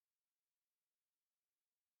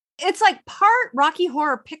It's like part Rocky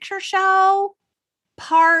Horror Picture Show,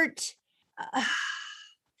 part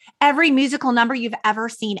every musical number you've ever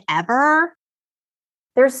seen ever.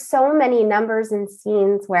 There's so many numbers and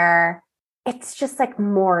scenes where it's just like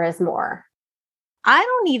more is more. I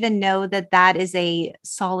don't even know that is a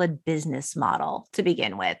solid business model to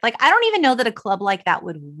begin with. Like, I don't even know that a club like that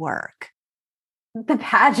would work. The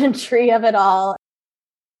pageantry of it all.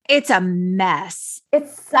 It's a mess.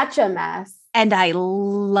 It's such a mess. And I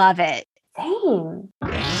love it. Same.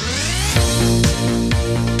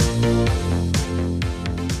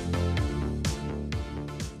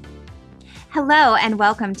 Hello, and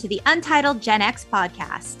welcome to the Untitled Gen X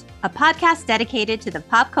podcast, a podcast dedicated to the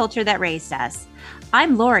pop culture that raised us.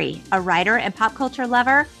 I'm Lori, a writer and pop culture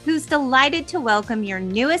lover who's delighted to welcome your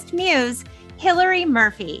newest muse, Hillary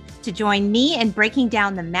Murphy, to join me in breaking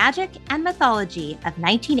down the magic and mythology of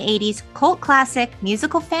 1980s cult classic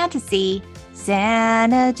musical fantasy,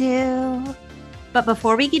 Xanadu. But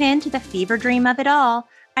before we get into the fever dream of it all,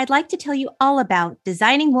 I'd like to tell you all about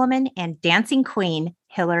designing woman and dancing queen,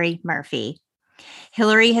 Hillary Murphy.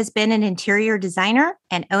 Hillary has been an interior designer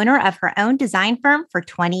and owner of her own design firm for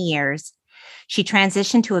 20 years. She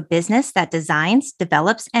transitioned to a business that designs,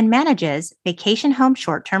 develops, and manages vacation home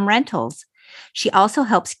short-term rentals. She also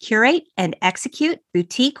helps curate and execute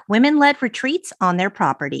boutique women-led retreats on their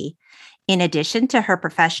property. In addition to her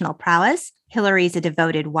professional prowess, Hillary's a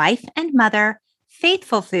devoted wife and mother,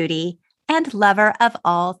 faithful foodie, and lover of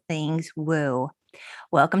all things woo.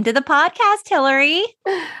 Welcome to the podcast, Hillary.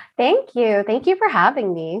 Thank you. Thank you for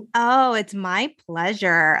having me. Oh, it's my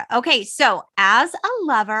pleasure. Okay, so as a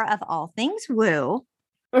lover of all things woo,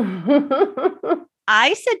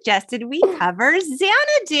 I suggested we cover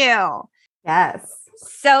Xanadu. Yes.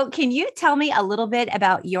 So can you tell me a little bit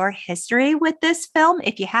about your history with this film,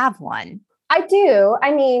 if you have one? I do.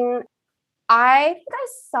 I mean, I think I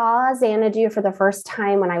saw Xanadu for the first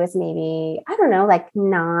time when I was maybe, I don't know, like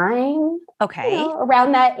 9. Okay.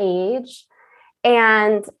 Around that age.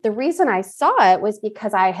 And the reason I saw it was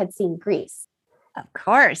because I had seen Grease. Of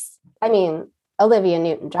course. I mean, Olivia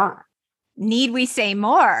Newton-John. Need we say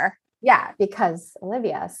more? Yeah, because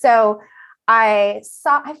Olivia. So I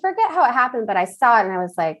forget how it happened, but I saw it and I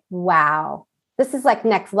was like, wow, this is like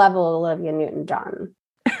next level Olivia Newton-John.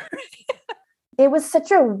 It was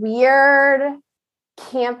such a weird,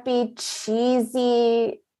 campy,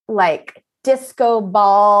 cheesy, like disco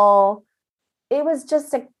ball. It was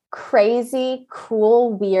just a crazy,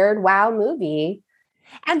 cool, weird, wow movie.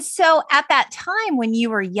 And so at that time when you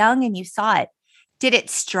were young and you saw it, did it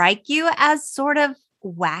strike you as sort of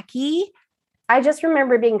wacky? I just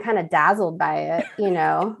remember being kind of dazzled by it,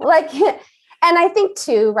 like, and I think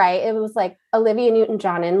too, right. It was like Olivia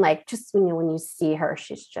Newton-John and like, just, when you see her,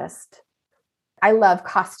 she's just, I love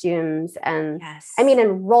costumes and yes.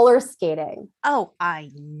 And roller skating. Oh, I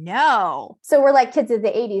know. So we're like kids of the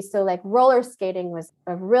 80s. So like roller skating was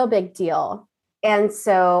a real big deal. And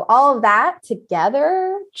so all of that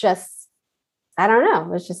together, just, I don't know, it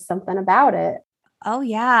was just something about it. Oh,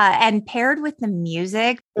 yeah. And paired with the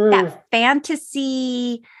music, that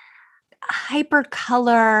fantasy,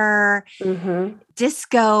 hypercolor,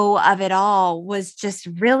 disco of it all was just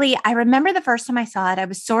really, I remember the first time I saw it, I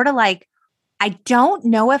was sort of like, I don't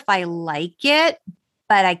know if I like it,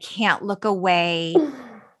 but I can't look away.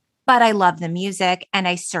 But I love the music and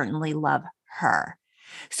I certainly love her.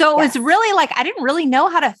 So it was really like, I didn't really know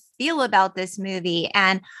how to feel about this movie.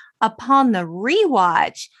 And upon the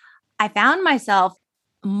rewatch, I found myself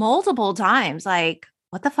multiple times like,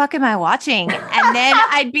 what the fuck am I watching? And then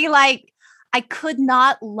I'd be like, I could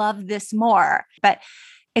not love this more. But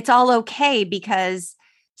it's all okay because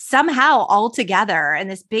somehow all together in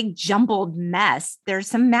this big jumbled mess, there's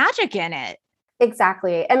some magic in it.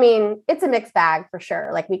 Exactly. I mean, it's a mixed bag for sure.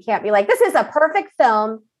 Like we can't be like, this is a perfect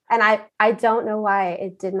film. And I don't know why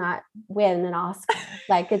it did not win an Oscar.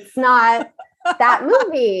 Like it's not that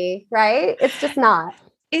movie, right? It's just not.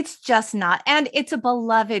 It's just not. And it's a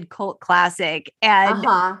beloved cult classic. And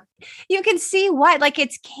you can see why, like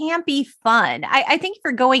it's campy fun. I think if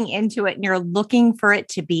you're going into it and you're looking for it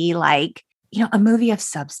to be like, a movie of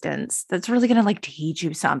substance that's really going to like teach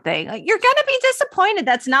you something. Like, you're going to be disappointed.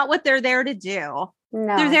 That's not what they're there to do.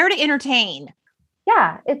 No. They're there to entertain.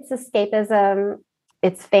 Yeah. It's escapism.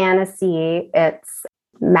 It's fantasy. It's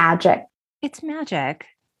magic. It's magic.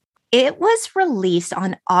 It was released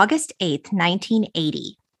on August 8th,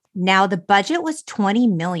 1980. Now the budget was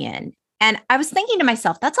 $20 million. And I was thinking to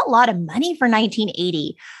myself, that's a lot of money for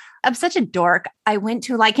 1980. I'm such a dork. I went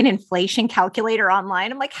to like an inflation calculator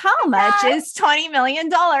online. I'm like, how much is $20 million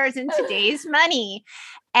in today's money?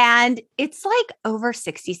 And it's like over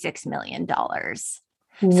 $66 million.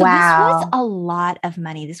 So this was Wow. a lot of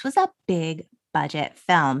money. This was a big budget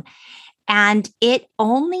film, and it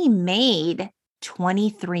only made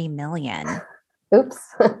 23 million. Oops.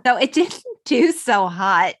 So it didn't do so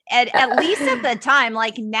hot. And at least at the time,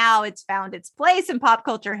 like now it's found its place in pop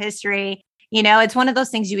culture history. You know, it's one of those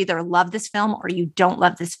things you either love this film or you don't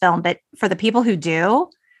love this film. But for the people who do,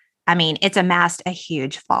 I mean, it's amassed a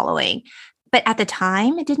huge following. But at the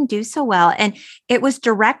time, it didn't do so well. And it was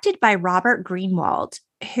directed by Robert Greenwald,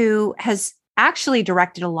 who has actually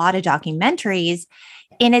directed a lot of documentaries,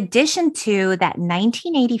 in addition to that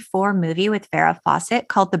 1984 movie with Farrah Fawcett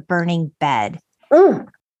called The Burning Bed. Mm,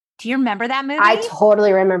 Do you remember that movie? I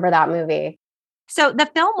totally remember that movie. So the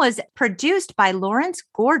film was produced by Lawrence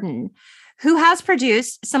Gordon, who has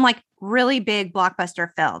produced some like really big blockbuster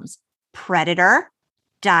films: Predator,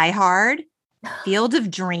 Die Hard, Field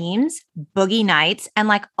of Dreams, Boogie Nights, and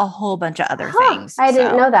like a whole bunch of other things. I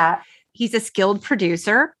didn't know that. He's a skilled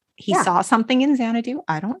producer. He saw something in Xanadu.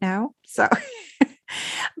 I don't know. So,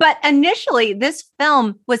 but initially, this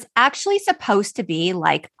film was actually supposed to be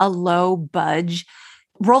like a low budge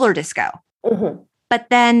roller disco. Mm-hmm. But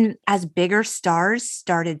then as bigger stars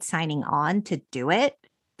started signing on to do it,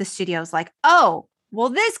 the studio's like, oh, well,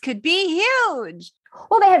 this could be huge.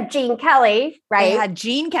 Well, they have Gene Kelly, right? They had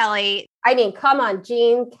Gene Kelly. I mean, come on,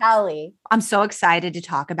 Gene Kelly. I'm so excited to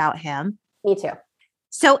talk about him. Me too.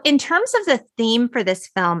 So in terms of the theme for this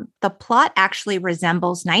film, the plot actually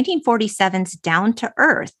resembles 1947's Down to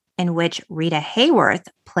Earth, in which Rita Hayworth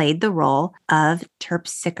played the role of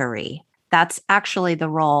Terpsichore. That's actually the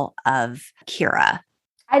role of Kira.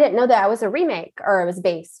 I didn't know that it was a remake or it was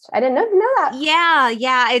based. I didn't know that.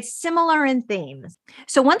 Yeah. It's similar in themes.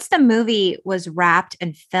 So once the movie was wrapped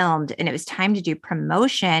and filmed and it was time to do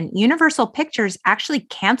promotion, Universal Pictures actually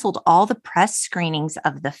canceled all the press screenings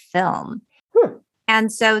of the film.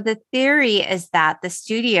 And so the theory is that the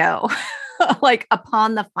studio, like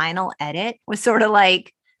upon the final edit, was sort of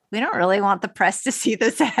like, we don't really want the press to see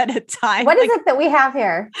this ahead of time. What is it that we have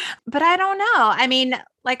here? But I don't know. I mean,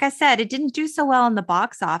 like I said, it didn't do so well in the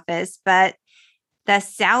box office, but the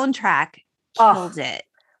soundtrack killed it.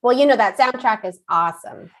 Well, you know, that soundtrack is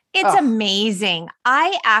awesome. It's amazing.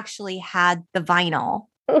 I actually had the vinyl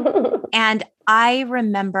and I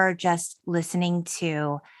remember just listening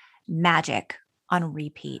to Magic on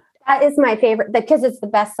repeat. That is my favorite because it's the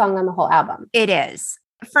best song on the whole album. It is.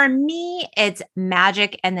 For me, it's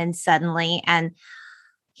Magic and then Suddenly. And,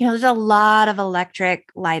 you know, there's a lot of electric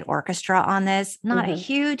light orchestra on this. Not a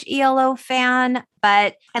huge ELO fan,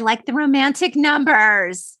 but I like the romantic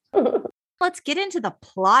numbers. Let's get into the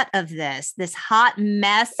plot of this hot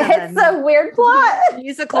mess. It's a weird plot.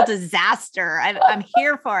 Musical disaster. I'm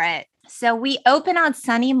here for it. So we open on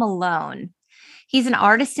Sonny Malone. He's an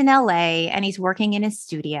artist in LA and he's working in his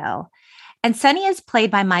studio. And Sonny is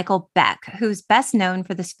played by Michael Beck, who's best known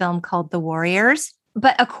for this film called The Warriors.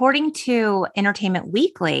 But according to Entertainment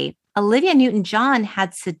Weekly, Olivia Newton-John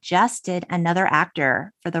had suggested another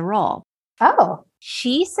actor for the role. Oh.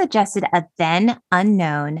 She suggested a then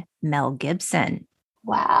unknown Mel Gibson.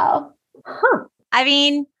 Wow. Huh. I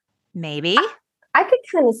mean, maybe. I could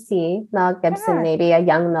kind of see Mel Gibson, maybe a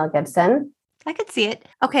young Mel Gibson. I could see it.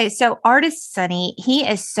 Okay, so artist Sonny, he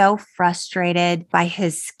is so frustrated by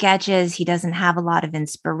his sketches. He doesn't have a lot of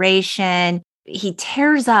inspiration. He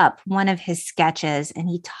tears up one of his sketches and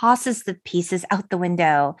he tosses the pieces out the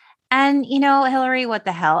window. And, you know, Hillary, what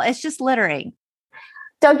the hell? It's just littering.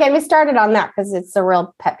 Don't get me started on that because it's a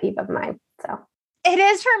real pet peeve of mine. So it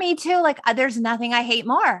is for me too. Like there's nothing I hate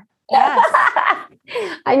more. Yes.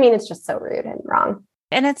 I mean, it's just so rude and wrong.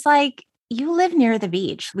 And it's like, you live near the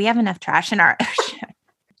beach. We have enough trash in our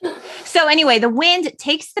ocean. So anyway, the wind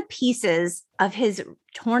takes the pieces of his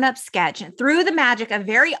torn up sketch through the magic of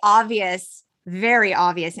very obvious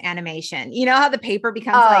animation. You know how the paper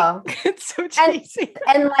becomes like, it's so cheesy.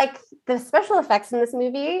 And like the special effects in this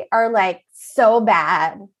movie are like so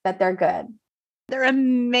bad that they're good. They're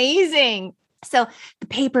amazing. So the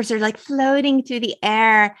papers are like floating through the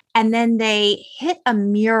air and then they hit a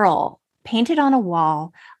mural painted on a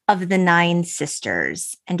wall of the 9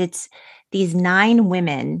 sisters. And it's these 9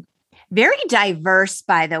 women, very diverse,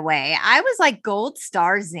 by the way. I was like gold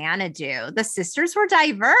star Xanadu. The sisters were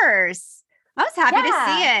diverse. I was happy to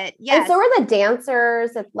see it. Yes. And so were the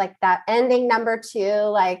dancers at like that ending number 2,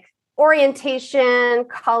 like orientation,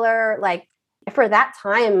 color, like for that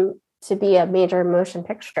time to be a major motion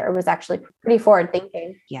picture was actually pretty forward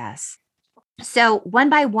thinking. Yes. So one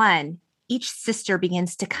by one, each sister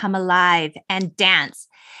begins to come alive and dance.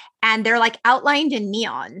 And they're like outlined in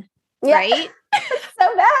neon, right? It's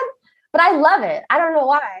so bad, but I love it. I don't know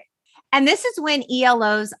why. And this is when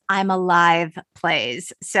ELO's I'm Alive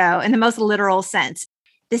plays. So in the most literal sense,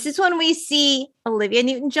 this is when we see Olivia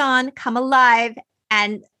Newton-John come alive,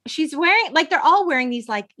 and she's wearing, like, they're all wearing these,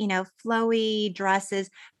 like, flowy dresses,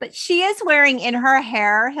 but she is wearing in her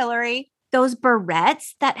hair, Hillary, those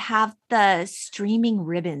barrettes that have the streaming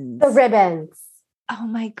ribbons. The ribbons. Oh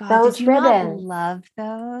my God. Those Did you ribbons. not love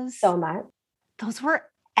those? So much. Those were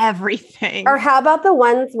everything. Or how about the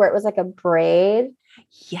ones where it was like a braid?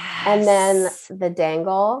 Yes. And then the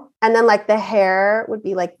dangle. And then like the hair would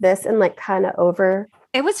be like this and like kind of over.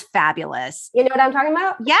 It was fabulous. You know what I'm talking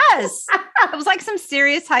about? Yes. It was like some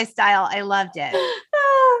serious high style. I loved it.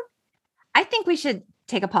 I think we should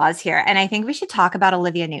take a pause here. And I think we should talk about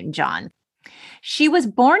Olivia Newton-John. She was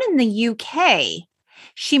born in the UK.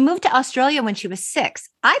 She moved to Australia when she was 6.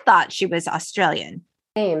 I thought she was Australian.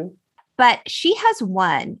 Same. But she has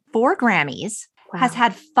won 4 Grammys, has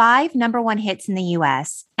had 5 #1 hits in the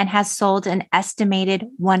US, and has sold an estimated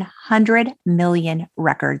 100 million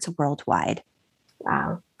records worldwide.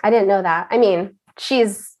 Wow. I didn't know that. I mean,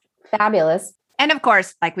 she's fabulous. And of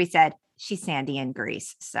course, like we said, she's Sandy in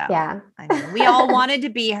Grease. So yeah, I mean, we all wanted to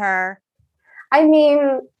be her. I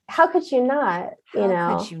mean, how could you not?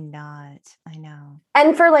 How could you not? I know.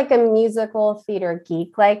 And for like a musical theater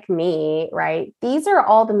geek like me, right? These are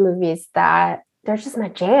all the movies that they're just my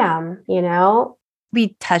jam,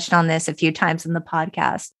 We touched on this a few times in the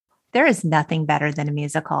podcast. There is nothing better than a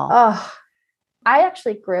musical. Oh, I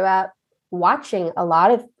actually grew up watching a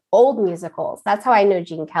lot of old musicals. That's how I know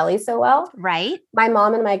Gene Kelly so well. Right. My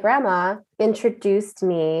mom and my grandma introduced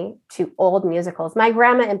me to old musicals. My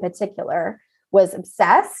grandma in particular was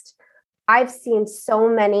obsessed. I've seen so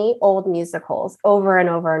many old musicals over and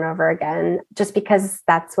over and over again, just because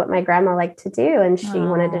that's what my grandma liked to do. And she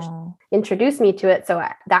wanted to introduce me to it. So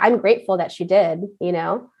I'm grateful that she did,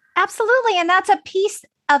 Absolutely. And that's a piece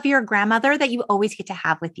of your grandmother that you always get to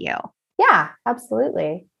have with you. Yeah,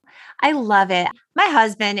 absolutely. I love it. My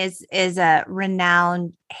husband is a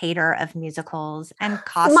renowned hater of musicals and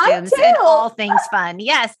costumes and all things fun.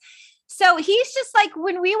 Yes. So he's just like,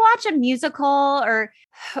 when we watch a musical, or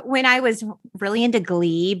when I was really into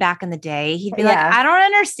Glee back in the day, he'd be like, I don't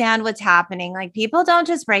understand what's happening. Like, people don't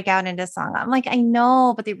just break out into song. I'm like, I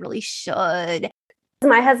know, but they really should.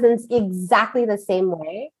 My husband's exactly the same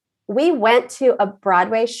way. We went to a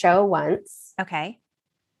Broadway show once. Okay.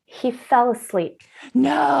 He fell asleep.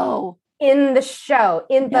 No. In the show.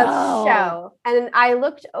 And I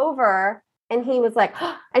looked over and he was like,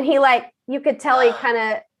 and he like, you could tell he kind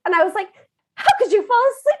of, and I was like, how could you fall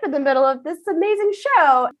asleep in the middle of this amazing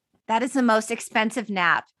show? That is the most expensive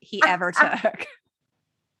nap he ever took.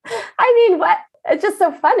 I mean, what? It's just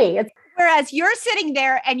so funny. Whereas you're sitting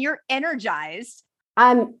there and you're energized.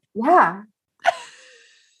 Yeah.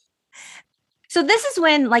 So this is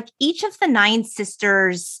when, like, each of the 9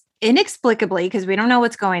 sisters, inexplicably, because we don't know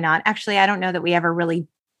what's going on. Actually, I don't know that we ever really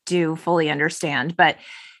do fully understand, but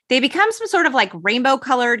they become some sort of like rainbow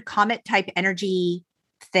colored comet type energy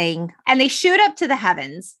thing, and they shoot up to the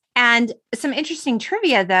heavens. And some interesting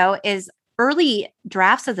trivia, though, is early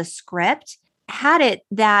drafts of the script had it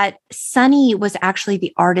that Sunny was actually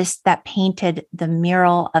the artist that painted the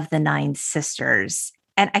mural of the 9 sisters.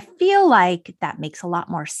 And I feel like that makes a lot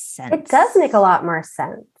more sense. It does make a lot more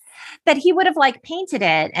sense. That he would have like painted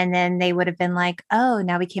it, and then they would have been like, oh,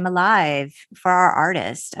 now we came alive for our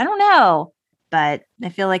artist. I don't know, but I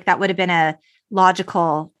feel like that would have been a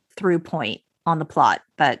logical through point on the plot.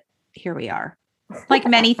 But here we are. Like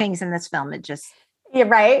many things in this film, it just, you're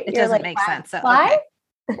right. It doesn't make sense. So, why?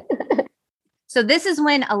 Okay. So this is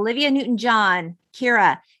when Olivia Newton-John,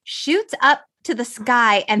 Kira, shoots up to the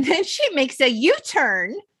sky, and then she makes a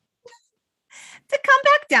U-turn to come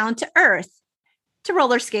back down to earth to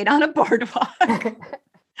roller skate on a boardwalk.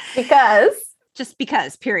 Because,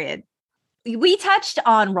 period. We touched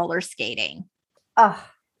on roller skating. Oh,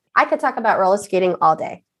 I could talk about roller skating all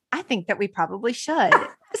day. I think that we probably should.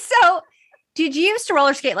 So did you used to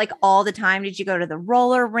roller skate like all the time? Did you go to the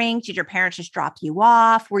roller rink? Did your parents just drop you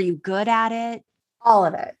off? Were you good at it? All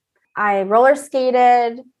of it. I roller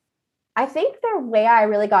skated. I think the way I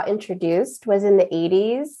really got introduced was in the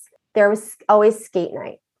 80s. There was always skate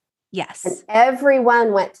night. Yes. And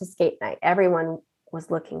everyone went to skate night. Everyone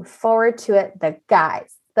was looking forward to it. The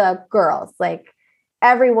guys, the girls, like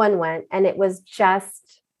everyone went, and it was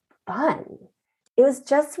just fun. It was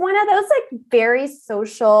just one of those like very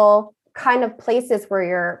social kind of places where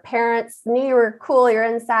your parents knew you were cool. You're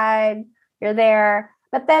inside, you're there,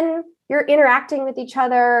 but then you're interacting with each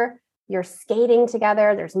other. You're skating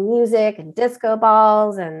together. There's music and disco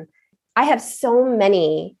balls. And I have so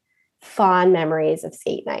many fond memories of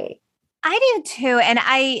skate night. I do too. And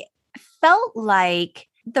I felt like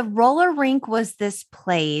the roller rink was this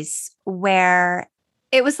place where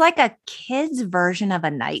it was like a kid's version of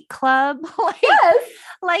a nightclub. Yes,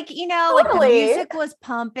 like totally. like the music was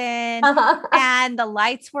pumping and the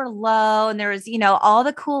lights were low and there was, all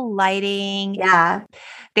the cool lighting. Yeah.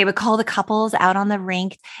 They would call the couples out on the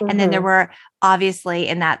rink. And then there were obviously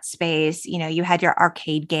in that space, you had your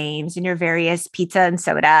arcade games and your various pizza and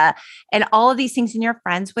soda and all of these things, and your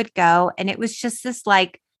friends would go. And it was just this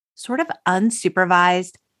like sort of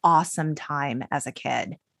unsupervised, awesome time as a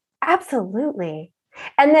kid. Absolutely.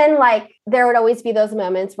 And then like there would always be those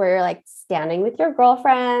moments where you're like standing with your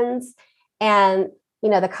girlfriends and,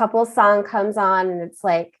 the couple song comes on and it's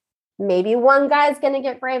like, maybe one guy's going to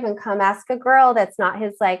get brave and come ask a girl that's not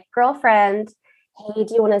his like girlfriend, hey,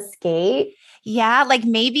 do you want to skate? Yeah, like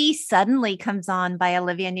maybe Suddenly comes on by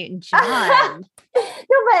Olivia Newton-John.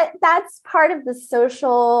 No, but that's part of the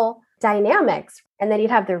social dynamics. And then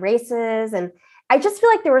you'd have the races. And I just feel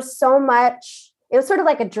like there was so much, it was sort of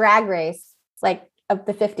like a drag race, like of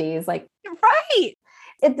the 50s. Like, right.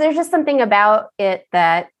 There's just something about it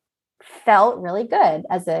that felt really good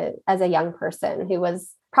as a young person who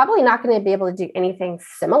was probably not going to be able to do anything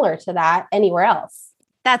similar to that anywhere else.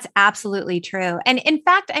 That's absolutely true. And in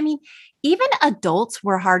fact, I mean, even adults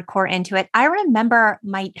were hardcore into it. I remember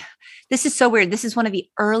this is so weird. This is one of the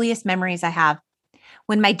earliest memories I have.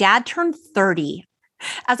 When my dad turned 30,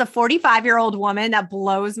 as a 45-year-old woman, that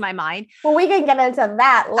blows my mind. Well, we can get into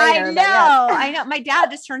that later. I know. My dad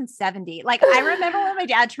just turned 70. Like I remember when my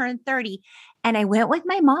dad turned 30 and I went with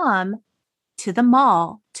my mom to the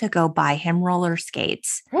mall to go buy him roller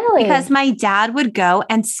skates. Really? Because my dad would go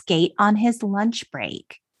and skate on his lunch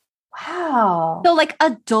break. Wow. So like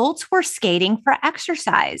adults were skating for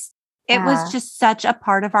exercise. It was just such a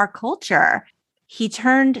part of our culture. He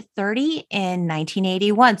turned 30 in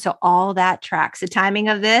 1981. So all that tracks. The timing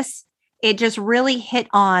of this, it just really hit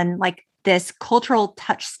on like this cultural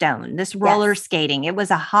touchstone, this roller skating. It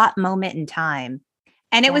was a hot moment in time.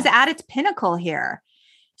 And it was at its pinnacle here.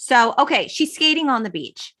 So, okay, she's skating on the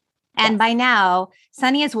beach. And by now,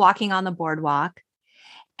 Sunny is walking on the boardwalk.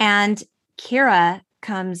 And Kira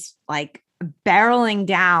comes like barreling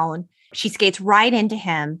down. She skates right into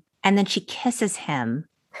him. And then she kisses him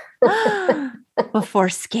before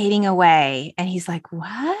skating away. And he's like,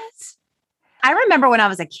 what? I remember when I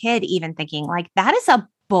was a kid even thinking like, that is a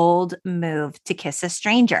bold move to kiss a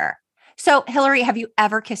stranger. So Hillary, have you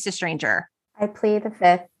ever kissed a stranger? I plead the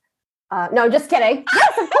fifth. No, just kidding.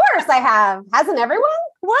 Yes, of course I have. Hasn't everyone?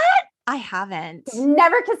 What? I haven't.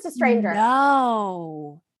 Never kissed a stranger.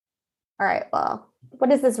 No. All right. Well,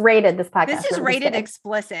 what is this rated, this podcast? This is rated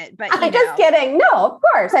explicit, but I'm just kidding. No, of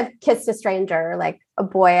course. I've kissed a stranger, like a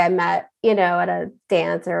boy I met, at a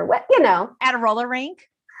dance or what, At a roller rink?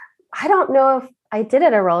 I don't know if I did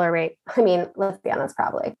at a roller rink. I mean, let's be honest,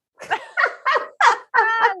 probably.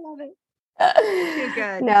 I love it. Too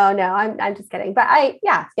good. No, I'm just kidding. But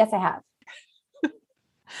yes, I have.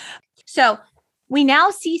 So we now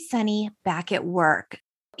see Sunny back at work.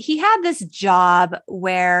 He had this job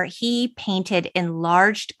where he painted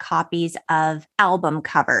enlarged copies of album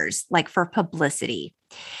covers, like for publicity.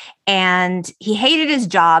 And he hated his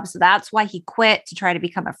job. So that's why he quit to try to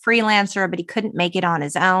become a freelancer, but he couldn't make it on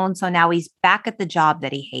his own. So now he's back at the job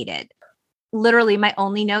that he hated. Literally, my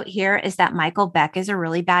only note here is that Michael Beck is a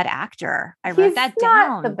really bad actor. I wrote that down.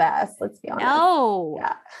 Not the best, let's be honest. No.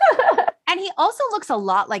 Yeah. And he also looks a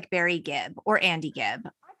lot like Barry Gibb or Andy Gibb.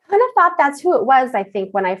 I kind of thought that's who it was, I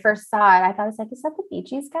think, when I first saw it. I thought, I was like, is that the Bee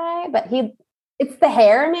Gees guy? But it's the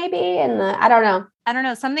hair maybe, and I don't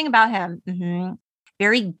know. Something about him. Mm-hmm.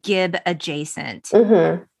 Very Gibb adjacent.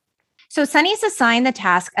 Mm-hmm. So Sunny's assigned the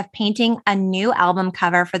task of painting a new album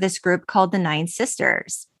cover for this group called the Nine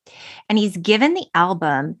Sisters. And he's given the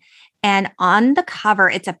album, and on the cover,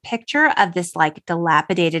 it's a picture of this like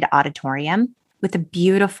dilapidated auditorium with a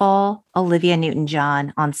beautiful Olivia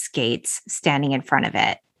Newton-John on skates standing in front of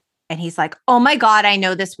it. And he's like, oh my God, I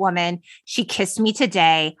know this woman. She kissed me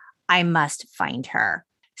today. I must find her.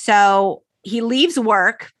 So he leaves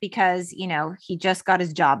work because, he just got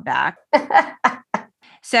his job back.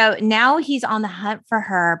 So now he's on the hunt for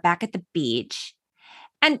her back at the beach.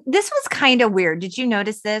 And this was kind of weird. Did you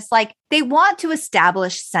notice this? Like they want to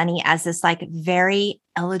establish Sunny as this like very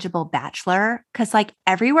eligible bachelor because like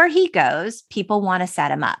everywhere he goes, people want to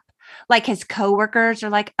set him up. Like his coworkers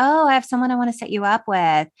are like, oh, I have someone I want to set you up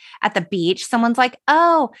with. At the beach, someone's like,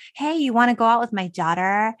 oh, hey, you want to go out with my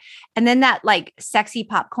daughter? And then that like sexy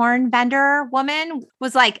popcorn vendor woman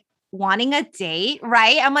was like wanting a date,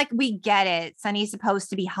 right? I'm like, we get it. Sunny's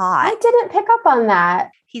supposed to be hot. I didn't pick up on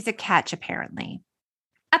that. He's a catch, apparently.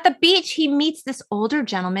 At the beach, he meets this older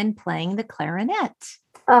gentleman playing the clarinet.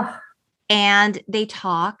 Oh, And they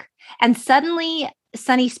talk. And suddenly,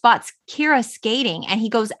 Sonny spots Kira skating and he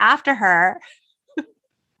goes after her.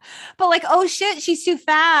 But like, oh shit, she's too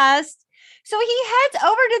fast. So he heads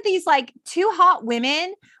over to these like two hot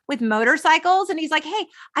women with motorcycles. And he's like, hey,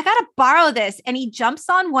 I got to borrow this. And he jumps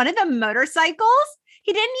on one of the motorcycles.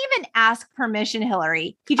 He didn't even ask permission,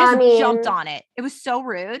 Hillary. He just jumped on it. It was so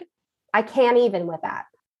rude. I can't even with that.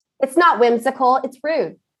 It's not whimsical. It's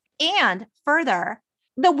rude. And further,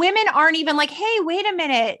 the women aren't even like, hey, wait a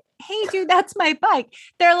minute. Hey, dude, that's my bike.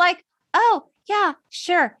 They're like, oh, yeah,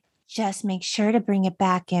 sure. Just make sure to bring it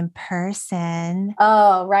back in person.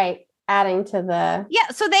 Oh, right. Adding to the. Yeah.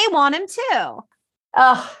 So they want him too.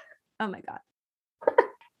 Oh my God.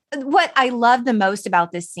 What I love the most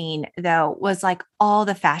about this scene, though, was like all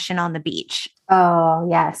the fashion on the beach. Oh,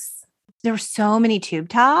 yes. There were so many tube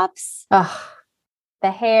tops. Oh,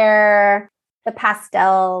 the hair, the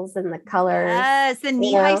pastels and the colors. Yes, the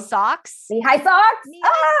knee-high socks. Knee-high socks?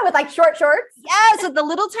 With like short shorts? Yes, with the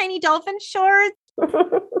little tiny dolphin shorts.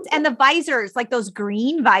 And the visors, like those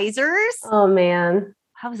green visors. Oh, man.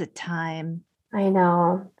 How was it time? I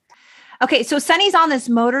know. Okay, so Sonny's on this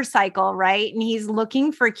motorcycle, right? And he's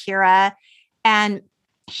looking for Kira. And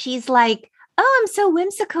she's like, oh, I'm so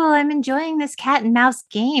whimsical. I'm enjoying this cat and mouse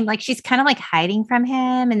game. Like she's kind of like hiding from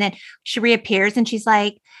him. And then she reappears and she's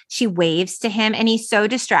like, she waves to him. And he's so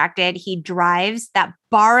distracted. He drives that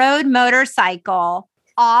borrowed motorcycle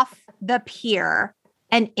off the pier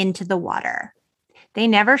and into the water. They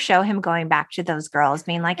never show him going back to those girls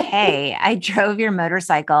being like, hey, I drove your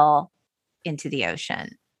motorcycle into the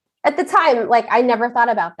ocean. At the time, like I never thought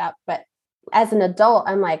about that. But as an adult,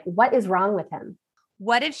 I'm like, what is wrong with him?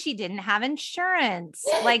 What if she didn't have insurance?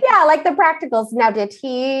 Like, yeah, like the practicals. Now, did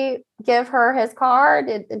he give her his car?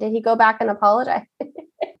 Did he go back and apologize?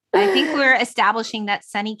 I think we're establishing that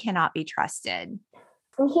Sonny cannot be trusted.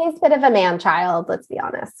 He's a bit of a man-child, let's be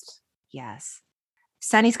honest. Yes.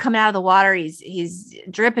 Sonny's coming out of the water. He's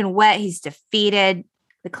dripping wet. He's defeated.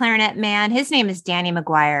 The clarinet man, his name is Danny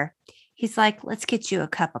McGuire. He's like, let's get you a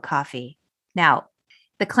cup of coffee. Now,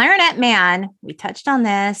 the clarinet man, we touched on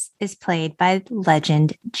this, is played by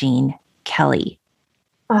legend Gene Kelly.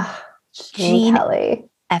 Oh, Gene Kelly.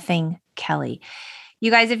 Effing Kelly.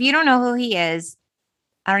 You guys, if you don't know who he is,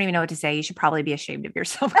 I don't even know what to say. You should probably be ashamed of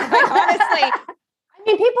yourself. Honestly. I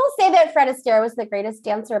mean, people say that Fred Astaire was the greatest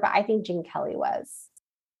dancer, but I think Gene Kelly was.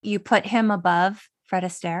 You put him above Fred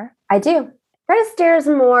Astaire? I do. Fred Astaire is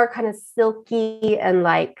more kind of silky and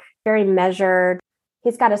like very measured.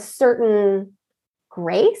 He's got a certain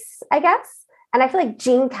grace, I guess. And I feel like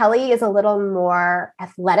Gene Kelly is a little more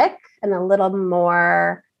athletic and a little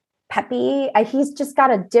more peppy. He's just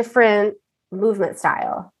got a different movement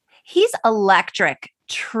style. He's electric,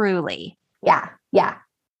 truly. Yeah. Yeah.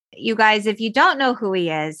 You guys, if you don't know who he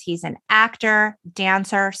is, he's an actor,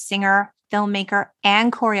 dancer, singer, filmmaker,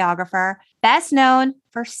 and choreographer, best known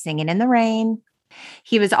for Singing in the Rain.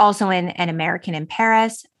 He was also in An American in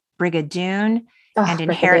Paris, Brigadoon, and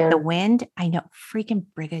Inherit the Wind. I know, freaking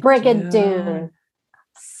Brigadoon. Brigadoon.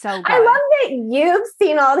 So good. I love that you've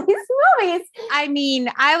seen all these movies. I mean,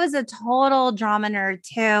 I was a total drama nerd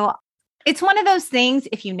too. It's one of those things,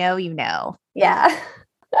 if you know, you know. Yeah.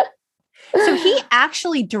 So he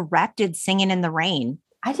actually directed Singing in the Rain.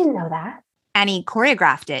 I didn't know that. And he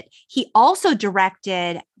choreographed it. He also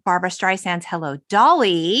directed Barbra Streisand's Hello,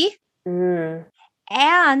 Dolly.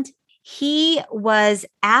 And he was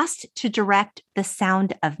asked to direct The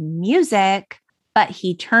Sound of Music, but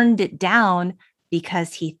he turned it down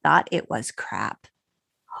because he thought it was crap.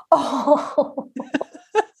 Oh.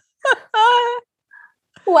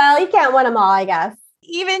 Well, you can't win them all, I guess.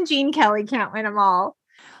 Even Gene Kelly can't win them all.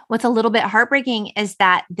 What's a little bit heartbreaking is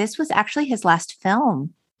that this was actually his last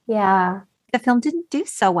film. Yeah. The film didn't do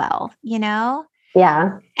so well, you know?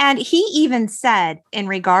 Yeah. And he even said in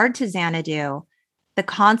regard to Xanadu, the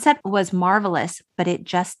concept was marvelous, but it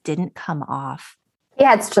just didn't come off. He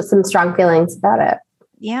had just some strong feelings about it.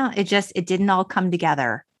 Yeah, it didn't all come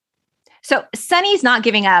together. So Sonny's not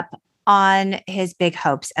giving up on his big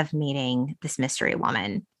hopes of meeting this mystery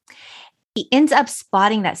woman. He ends up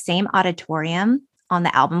spotting that same auditorium on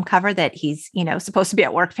the album cover that he's, supposed to be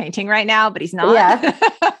at work painting right now, but he's not. Yeah.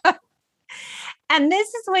 And this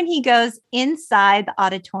is when he goes inside the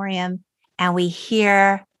auditorium and we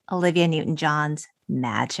hear Olivia Newton-John's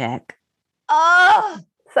Magic. Oh,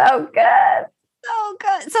 so good. So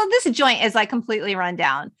good. So this joint is like completely run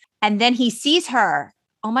down. And then he sees her.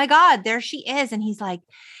 Oh my God, there she is. And he's like,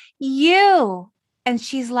 you. And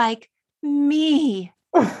she's like, me.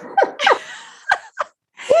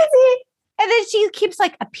 And then she keeps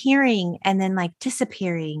like appearing and then like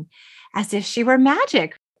disappearing as if she were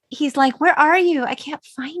magic. He's like, where are you? I can't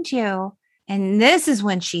find you. And this is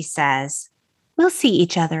when she says, we'll see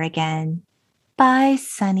each other again. Bye,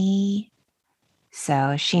 Sonny.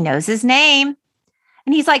 So she knows his name.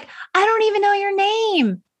 And he's like, I don't even know your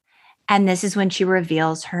name. And this is when she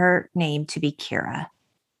reveals her name to be Kira.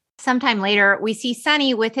 Sometime later, we see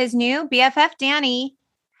Sonny with his new BFF, Danny.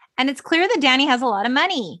 And it's clear that Danny has a lot of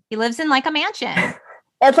money. He lives in like a mansion.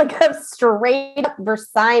 It's like a straight up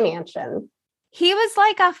Versailles mansion. He was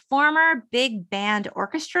like a former big band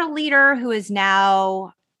orchestra leader who is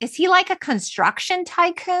now, is he like a construction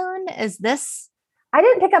tycoon? Is this? I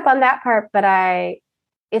didn't pick up on that part, but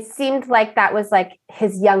it seemed like that was like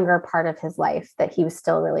his younger part of his life that he was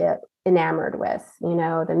still really enamored with,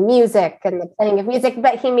 the music and the playing of music,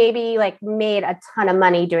 but he maybe like made a ton of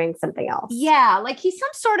money doing something else. Yeah, like he's some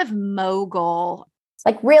sort of mogul.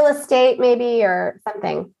 Like real estate maybe or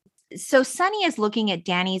something. So Sonny is looking at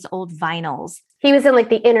Danny's old vinyls. He was in like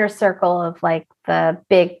the inner circle of like the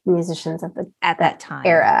big musicians of at that time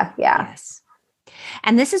era. Yeah. Yes.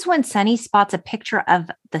 And this is when Sonny spots a picture of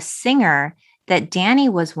the singer that Danny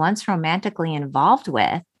was once romantically involved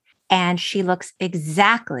with. And she looks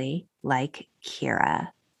exactly like Kira.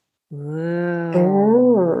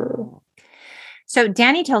 Ooh. So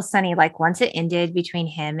Danny tells Sonny, like, once it ended between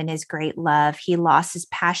him and his great love, he lost his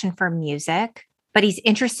passion for music, but he's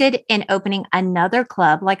interested in opening another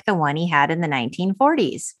club like the one he had in the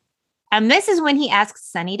 1940s. And this is when he asks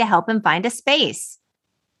Sonny to help him find a space.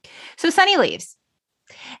 So Sonny leaves.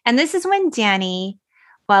 And this is when Danny,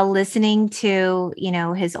 while listening to,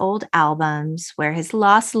 his old albums where his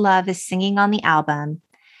lost love is singing on the album,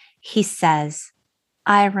 he says,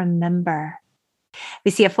 I remember.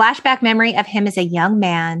 We see a flashback memory of him as a young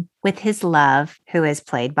man with his love, who is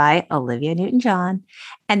played by Olivia Newton-John,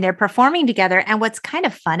 and they're performing together. And what's kind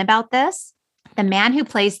of fun about this, the man who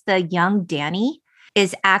plays the young Danny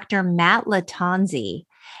is actor Matt Latanzi.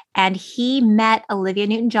 And he met Olivia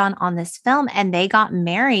Newton-John on this film and they got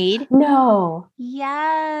married. No.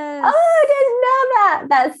 Yes. Oh, I didn't know that.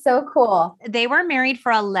 That's so cool. They were married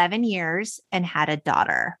for 11 years and had a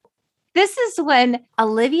daughter. This is when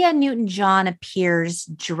Olivia Newton-John appears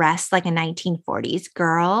dressed like a 1940s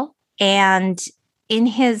girl. And in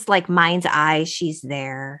his like mind's eye, she's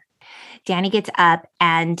there. Danny gets up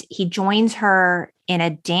and he joins her in a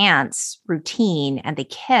dance routine and they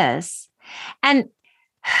kiss. And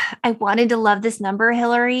I wanted to love this number,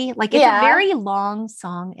 Hillary. Like it's a very long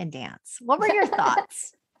song and dance. What were your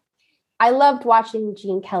thoughts? I loved watching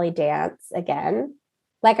Gene Kelly dance again.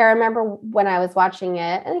 Like I remember when I was watching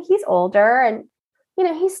it and he's older and,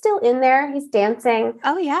 he's still in there. He's dancing.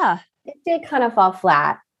 Oh yeah. It did kind of fall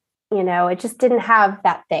flat. It just didn't have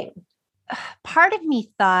that thing. Part of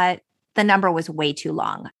me thought the number was way too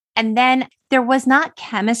long. And then there was not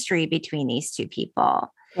chemistry between these two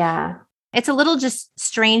people. Yeah. It's a little just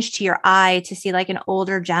strange to your eye to see like an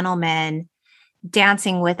older gentleman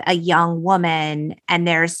dancing with a young woman and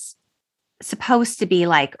there's supposed to be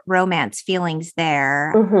like romance feelings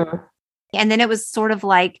there. Mm-hmm. And then it was sort of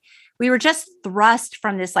like we were just thrust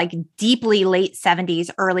from this like deeply late 70s,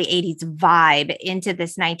 early 80s vibe into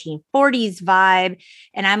this 1940s vibe.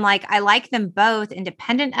 And I'm like, I like them both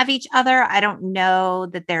independent of each other. I don't know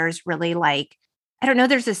that there's really like,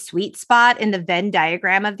 there's a sweet spot in the Venn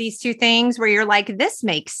diagram of these two things where you're like, this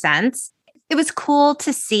makes sense. It was cool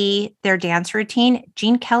to see their dance routine.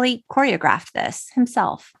 Gene Kelly choreographed this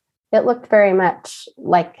himself. It looked very much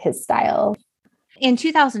like his style. In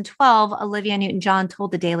 2012, Olivia Newton-John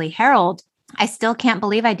told the Daily Herald, I still can't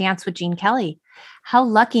believe I danced with Gene Kelly. How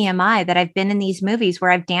lucky am I that I've been in these movies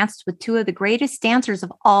where I've danced with two of the greatest dancers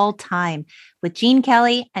of all time, with Gene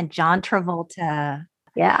Kelly and John Travolta.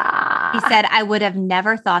 Yeah. He said, I would have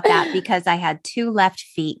never thought that because I had two left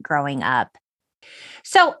feet growing up.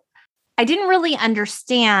 So I didn't really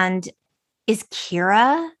understand, is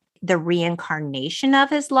Kira the reincarnation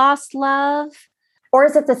of his lost love? Or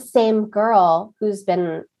is it the same girl who's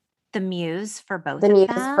been the muse for both the of muse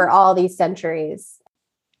them? For all these centuries?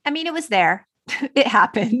 I mean, it was there. It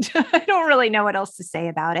happened. I don't really know what else to say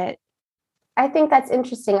about it. I think that's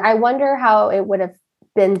interesting. I wonder how it would have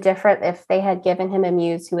been different if they had given him a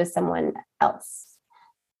muse who was someone else.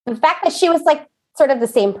 The fact that she was like sort of the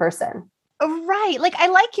same person. Right. Like, I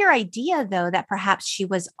like your idea, though, that perhaps she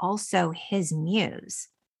was also his muse.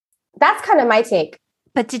 That's kind of my take.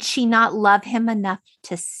 But did she not love him enough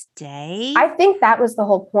to stay? I think that was the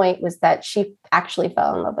whole point, was that she actually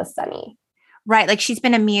fell in love with Sonny. Right. Like she's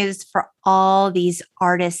been a muse for all these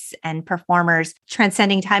artists and performers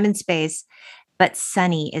transcending time and space. But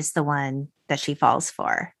Sonny is the one that she falls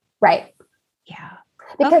for. Right. Yeah.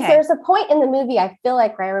 Because there's a point in the movie, I feel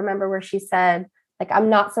like, where I remember where she said, like, I'm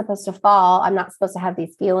not supposed to fall. I'm not supposed to have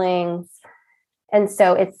these feelings. And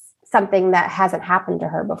so it's something that hasn't happened to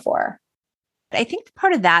her before. I think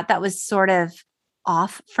part of that was sort of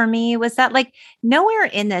off for me was that like nowhere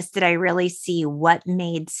in this did I really see what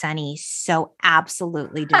made Sonny so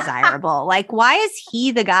absolutely desirable. Like, why is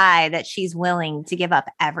he the guy that she's willing to give up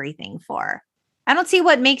everything for? I don't see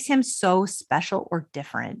what makes him so special or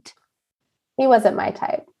different. He wasn't my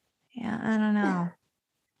type. Yeah, I don't know.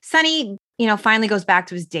 Sonny, finally goes back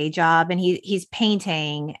to his day job and he's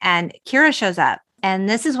painting and Kira shows up. And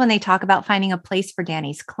this is when they talk about finding a place for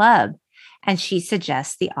Danny's club. And she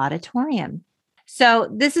suggests the auditorium. So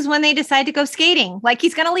this is when they decide to go skating. Like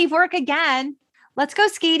he's going to leave work again. Let's go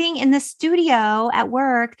skating in the studio at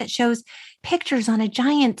work that shows pictures on a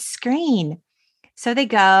giant screen. So they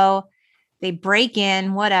go, they break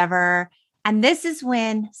in, whatever. And this is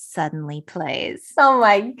when Suddenly plays. Oh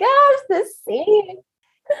my gosh, this scene.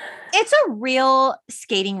 It's a real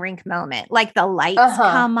skating rink moment. Like the lights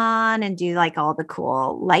come on and do like all the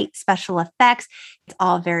cool light special effects. It's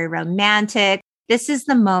all very romantic. This is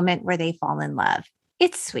the moment where they fall in love.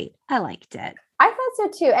 It's sweet. I liked it. I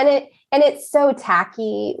thought so too. And it's so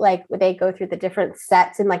tacky. Like they go through the different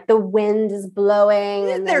sets and like the wind is blowing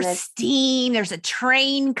and there's steam. There's a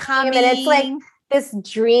train coming. And it's like this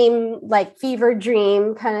dream, like fever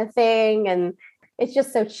dream kind of thing. And it's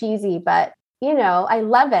just so cheesy, but I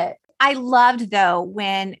love it. I loved though,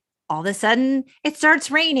 when all of a sudden it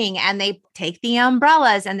starts raining and they take the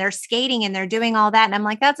umbrellas and they're skating and they're doing all that. And I'm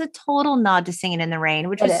like, that's a total nod to Singing in the Rain,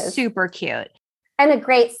 which was super cute. And a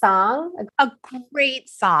great song. A great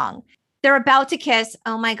song. They're about to kiss.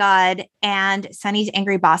 Oh my God. And Sonny's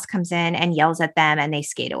angry boss comes in and yells at them and they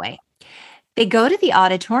skate away. They go to the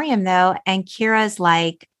auditorium though. And Kira's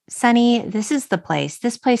like, Sonny, this is the place.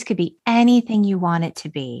 This place could be anything you want it to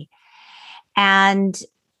be. And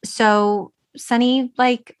so Sonny,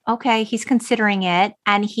 like, okay, he's considering it.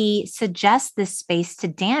 And he suggests this space to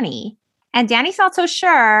Danny. And Danny's not so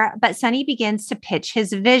sure, but Sonny begins to pitch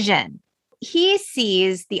his vision. He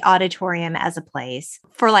sees the auditorium as a place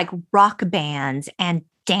for like rock bands and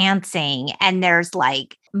dancing. And there's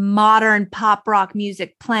like modern pop rock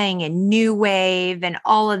music playing and new wave and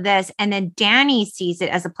all of this. And then Danny sees it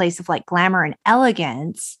as a place of like glamour and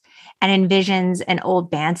elegance and envisions an old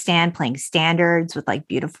bandstand playing standards with like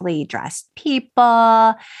beautifully dressed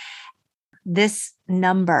people. This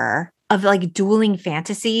number of like dueling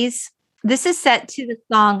fantasies. This is set to the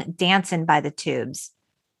song Dancin' by the Tubes.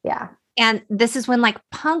 Yeah. And this is when like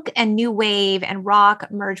punk and new wave and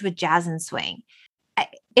rock merge with jazz and swing.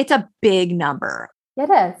 It's a big number. It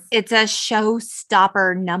is. It's a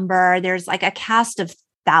showstopper number. There's like a cast of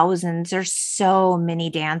thousands. There's so many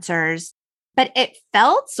dancers. But it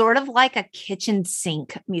felt sort of like a kitchen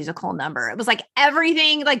sink musical number. It was like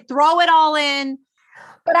everything, like throw it all in.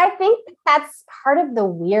 But I think that's part of the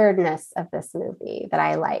weirdness of this movie that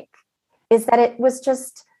I like, is that it was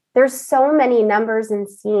just, there's so many numbers and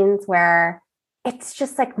scenes where it's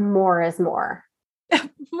just like more is more.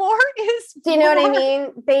 More is Do you know what I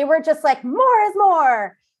mean? They were just like, more is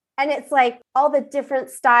more. And it's like all the different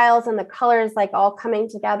styles and the colors like all coming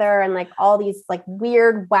together and like all these like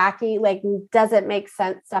weird, wacky, like doesn't make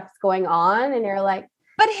sense stuff's going on. And you're like,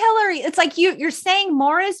 but Hillary, it's like you're saying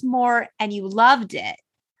more is more and you loved it.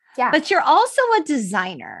 Yeah. But you're also a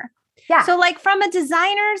designer. Yeah. So like from a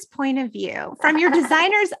designer's point of view, from your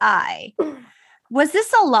designer's eye, was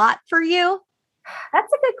this a lot for you?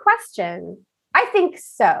 That's a good question. I think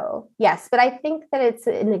so. Yes. But I think that it's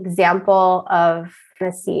an example of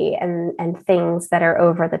fantasy and things that are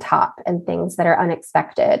over the top and things that are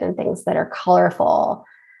unexpected and things that are colorful.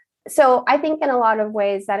 So I think in a lot of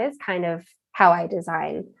ways that is kind of how I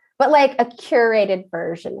design, but like a curated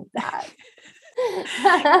version of that.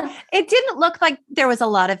 It didn't look like there was a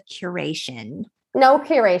lot of curation. No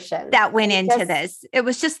curation that went into this. It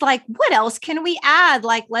was just like, what else can we add?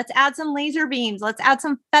 Like, let's add some laser beams. Let's add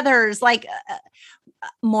some feathers. Like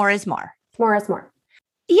more is more. More is more.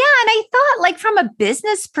 Yeah. And I thought like from a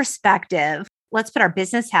business perspective, let's put our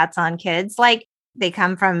business hats on, kids. Like they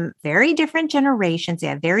come from very different generations. They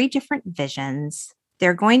have very different visions.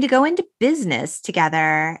 They're going to go into business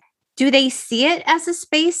together. Do they see it as a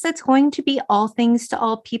space that's going to be all things to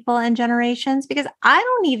all people and generations? Because I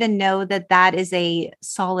don't even know that that is a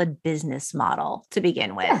solid business model to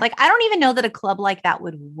begin with. Like, I don't even know that a club like that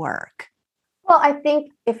would work. Well, I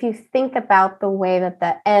think if you think about the way that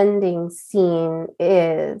the ending scene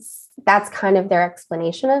is, that's kind of their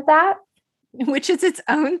explanation of that. Which is its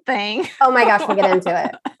own thing. Oh my gosh, we'll get into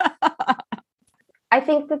it. I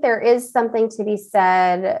think that there is something to be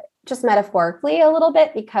said just metaphorically a little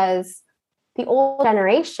bit, because the old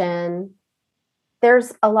generation,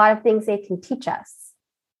 there's a lot of things they can teach us.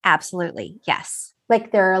 Absolutely. Yes.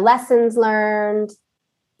 Like there are lessons learned.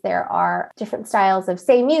 There are different styles of,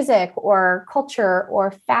 say, music or culture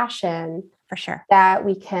or fashion For sure. that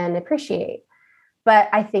we can appreciate. But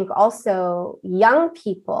I think also young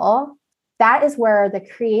people, that is where the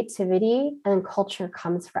creativity and culture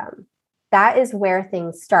comes from. That is where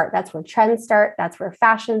things start. That's where trends start. That's where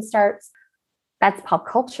fashion starts. That's pop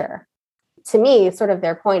culture. To me, sort of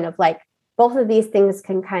their point of like, both of these things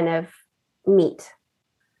can kind of meet.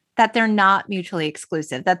 That they're not mutually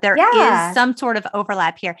exclusive, that there is some sort of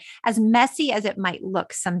overlap here, as messy as it might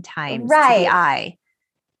look sometimes to the eye.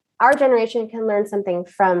 Our generation can learn something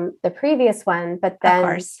from the previous one, but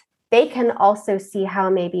then they can also see how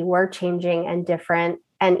maybe we're changing and different.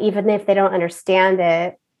 And even if they don't understand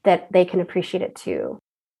it, that they can appreciate it too.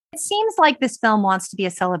 It seems like this film wants to be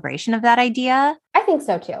a celebration of that idea. I think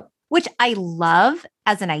so too. Which I love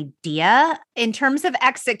as an idea. In terms of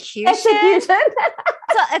execution.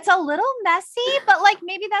 It's a little messy, but like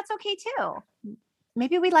maybe that's okay too.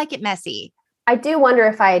 Maybe we like it messy. I do wonder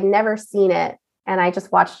if I had never seen it and I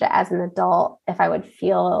just watched it as an adult, if I would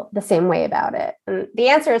feel the same way about it. And the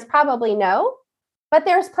answer is probably no, but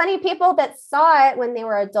there's plenty of people that saw it when they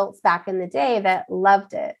were adults back in the day that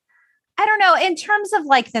loved it. I don't know. In terms of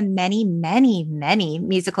like the many, many, many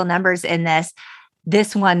musical numbers in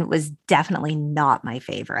this one was definitely not my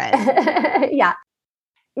favorite. Yeah.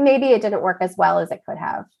 Maybe it didn't work as well as it could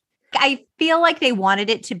have. I feel like they wanted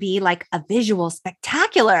it to be like a visual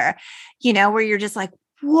spectacular, where you're just like,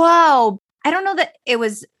 whoa. I don't know that it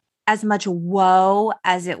was as much whoa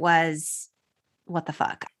as it was, what the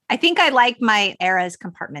fuck? I think I like my eras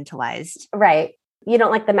compartmentalized. Right. You don't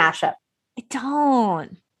like the mashup. I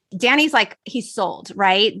don't. Danny's like, he's sold,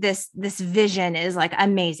 right? This vision is like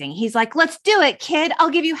amazing. He's like, let's do it, kid. I'll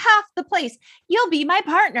give you half the place. You'll be my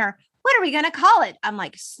partner. What are we going to call it? I'm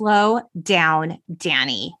like, slow down,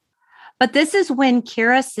 Danny. But this is when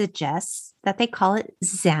Kira suggests that they call it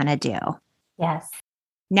Xanadu. Yes.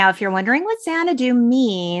 Now, if you're wondering what Xanadu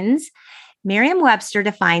means, Merriam-Webster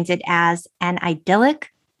defines it as an idyllic,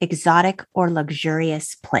 exotic, or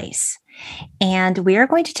luxurious place. And we are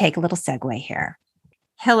going to take a little segue here.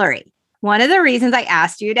 Hillary, one of the reasons I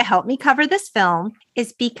asked you to help me cover this film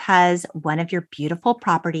is because one of your beautiful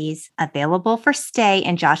properties available for stay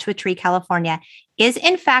in Joshua Tree, California, is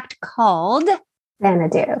in fact called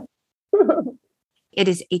Xanadu. It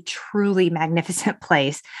is a truly magnificent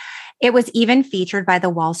place. It was even featured by the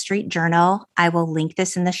Wall Street Journal. I will link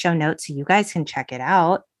this in the show notes so you guys can check it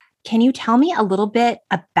out. Can you tell me a little bit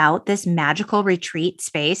about this magical retreat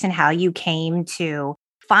space and how you came to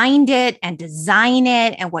find it and design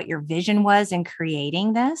it and what your vision was in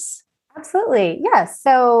creating this? Absolutely. Yes.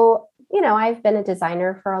 So, I've been a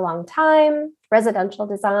designer for a long time, residential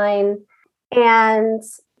design, and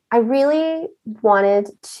I really wanted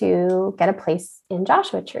to get a place in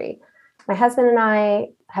Joshua Tree. My husband and I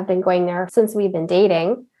have been going there since we've been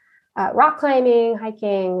dating, rock climbing,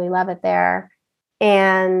 hiking. We love it there.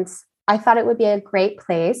 And I thought it would be a great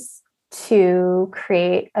place to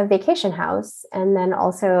create a vacation house and then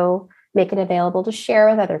also make it available to share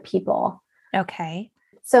with other people. Okay.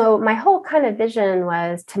 So my whole kind of vision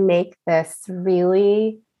was to make this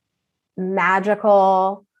really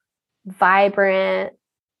magical, vibrant,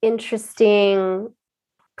 interesting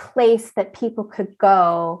place that people could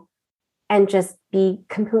go and just be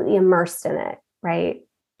completely immersed in it, right?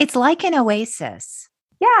 It's like an oasis.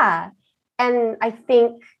 Yeah. And I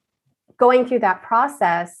think going through that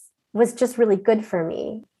process was just really good for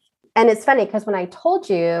me. And it's funny because when I told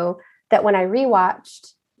you that when I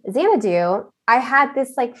rewatched Xanadu, I had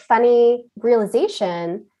this like funny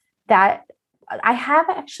realization that I have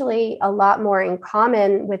actually a lot more in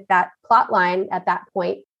common with that plot line at that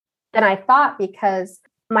point than I thought, because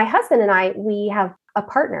my husband and I, we have a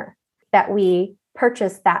partner that we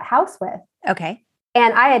purchased that house with. Okay.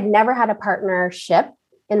 And I had never had a partnership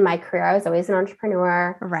in my career. I was always an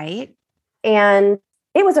entrepreneur. Right. And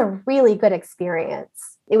it was a really good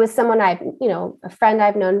experience. It was someone a friend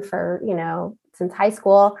I've known for, since high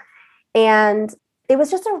school. And it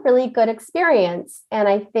was just a really good experience. And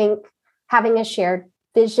I think having a shared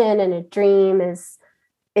vision and a dream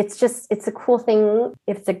it's a cool thing.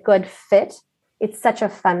 If it's a good fit, it's such a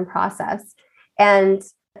fun process. And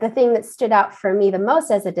the thing that stood out for me the most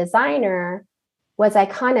as a designer was I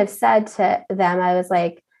kind of said to them, I was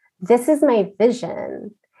like, this is my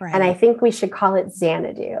vision. Right. And I think we should call it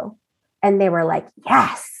Xanadu. And they were like,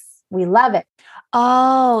 yes, we love it.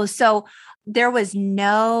 Oh, so there was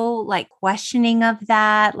no like questioning of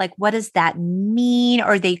that. Like, what does that mean?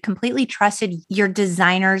 Or they completely trusted your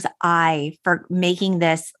designer's eye for making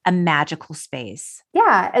this a magical space.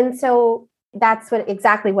 Yeah. And so that's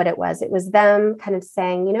exactly what it was. It was them kind of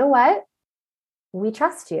saying, you know what? We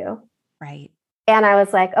trust you. Right. And I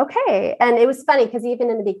was like, okay. And it was funny because even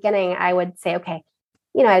in the beginning, I would say, okay,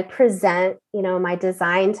 I'd present, my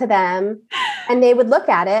design to them and they would look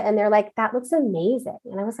at it and they're like, that looks amazing.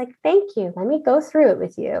 And I was like, thank you. Let me go through it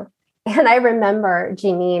with you. And I remember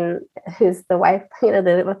Janine, who's the wife,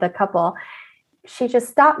 with the couple, she just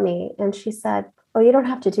stopped me and she said, oh, you don't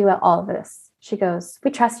have to do all of this. She goes,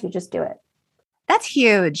 we trust you. Just do it. That's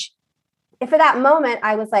huge. And for that moment,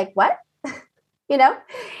 I was like, what?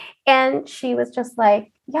 And she was just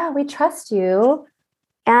like, yeah, we trust you.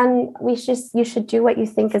 And you should do what you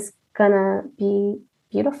think is going to be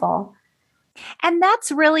beautiful. And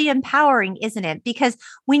that's really empowering, isn't it? Because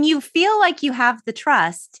when you feel like you have the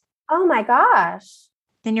trust, oh my gosh,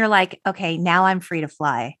 then you're like, okay, now I'm free to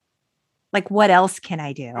fly. Like, what else can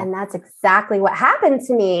I do? And that's exactly what happened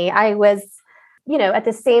to me. I was, at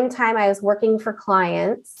the same time I was working for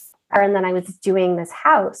clients, and then I was doing this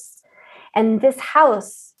house. And this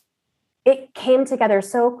house, it came together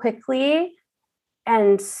so quickly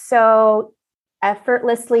and so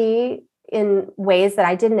effortlessly in ways that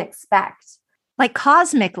I didn't expect. Like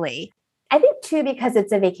cosmically. I think too, because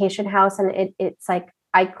it's a vacation house and it's like,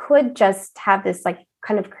 I could just have this like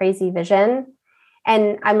kind of crazy vision.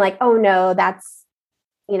 And I'm like, oh no, that's,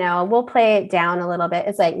 we'll play it down a little bit.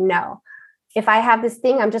 It's like, no, if I have this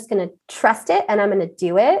thing, I'm just going to trust it and I'm going to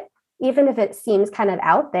do it, even if it seems kind of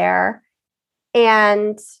out there.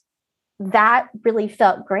 And that really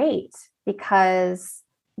felt great because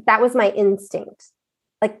that was my instinct.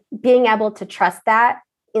 Like being able to trust that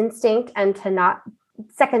instinct and to not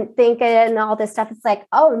second think it and all this stuff. It's like,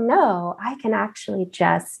 oh no, I can actually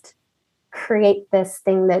just create this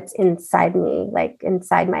thing that's inside me, like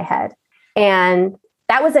inside my head. And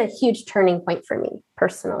that was a huge turning point for me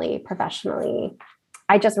personally, professionally.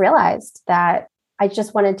 I just realized that I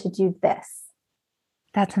just wanted to do this.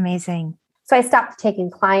 That's amazing. So I stopped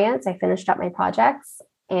taking clients. I finished up my projects.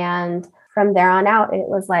 And from there on out, it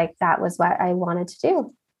was like, that was what I wanted to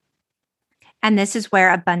do. And this is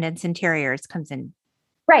where Abundance Interiors comes in.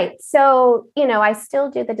 Right. So, I still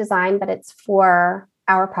do the design, but it's for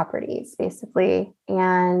our properties, basically.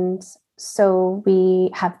 And so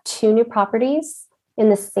we have 2 new properties in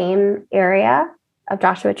the same area of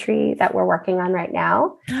Joshua Tree that we're working on right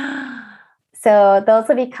now. So those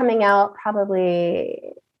will be coming out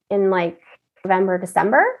probably in like November,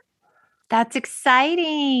 December. That's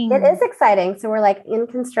exciting. It is exciting. So we're like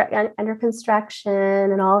under construction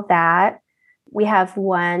and all of that. We have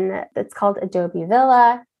one that's called Adobe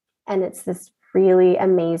Villa, and it's this really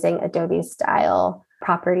amazing Adobe style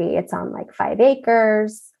property. It's on like 5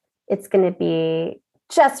 acres. It's going to be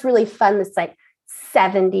just really fun. This like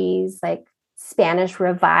 70s, like Spanish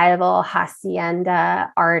revival,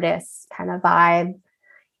 hacienda artist kind of vibe.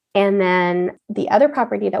 And then the other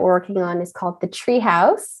property that we're working on is called the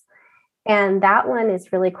Treehouse. And that one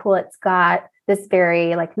is really cool. It's got this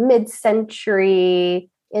very like mid-century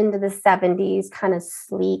into the 70s kind of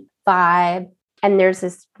sleek vibe. And there's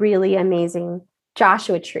this really amazing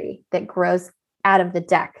Joshua tree that grows out of the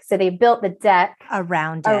deck. So they built the deck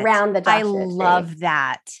around the Joshua I love tree.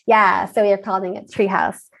 that. Yeah. So we are calling it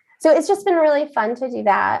Treehouse. So it's just been really fun to do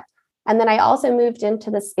that. And then I also moved into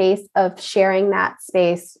the space of sharing that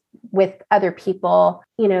space with other people,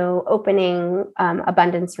 opening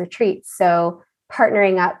abundance retreats. So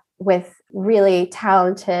partnering up with really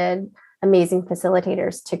talented, amazing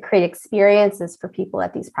facilitators to create experiences for people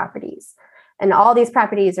at these properties. And all these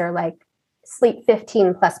properties are like sleep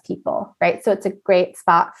 15 plus people, right? So it's a great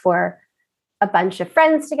spot for a bunch of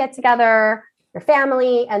friends to get together, your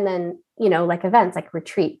family, and then, like events like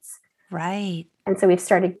retreats. Right. And so we've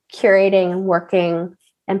started curating and working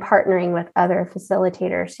and partnering with other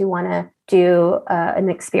facilitators who want to do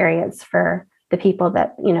an experience for the people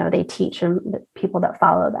that, they teach and the people that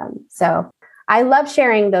follow them. So I love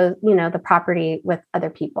sharing those, the property with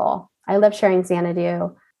other people. I love sharing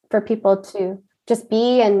Xanadu for people to just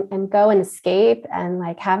be and go and escape and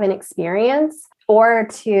like have an experience, or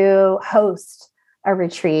to host a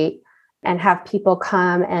retreat and have people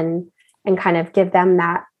come and kind of give them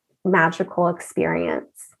that magical experience,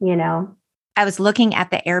 I was looking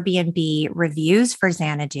at the Airbnb reviews for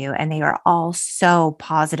Xanadu and they are all so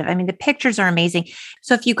positive. I mean, the pictures are amazing.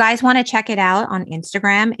 So if you guys want to check it out on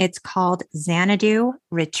Instagram, it's called Xanadu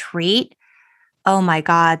Retreat. Oh my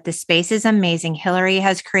God, the space is amazing. Hillary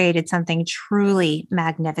has created something truly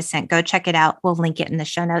magnificent. Go check it out. We'll link it in the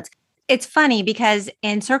show notes. It's funny because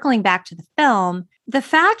in circling back to the film, the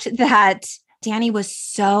fact that Danny was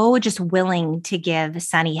so just willing to give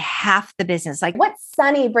Sonny half the business. Like, what's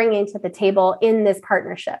Sonny bringing to the table in this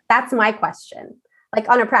partnership? That's my question. Like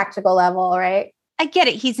on a practical level, right? I get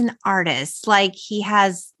it. He's an artist. Like he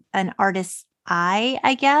has an artist's eye,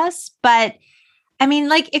 I guess. But I mean,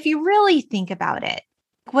 like, if you really think about it,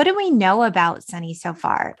 what do we know about Sonny so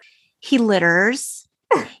far? He litters.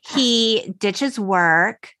 He ditches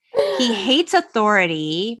work. He hates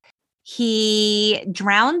authority. He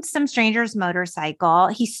drowned some stranger's motorcycle.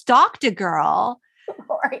 He stalked a girl.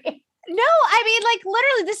 Sorry. No, I mean, like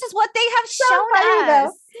literally, this is what they have So shown funny, us.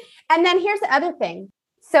 though. And then here's the other thing.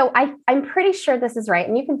 So I'm pretty sure this is right.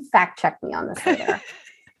 And you can fact check me on this later.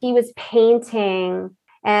 He was painting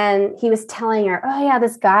and he was telling her, oh yeah,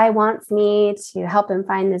 this guy wants me to help him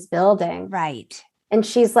find this building. Right. And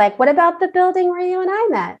she's like, what about the building where you and I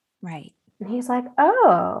met? Right. And he's like,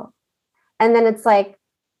 oh. And then it's like,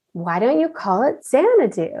 why don't you call it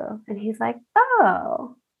Xanadu? And he's like,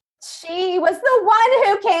 oh. She was the one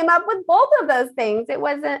who came up with both of those things. It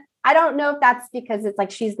wasn't, I don't know if that's because it's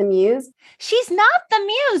like she's the muse. She's not the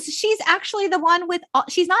muse. She's actually the one with,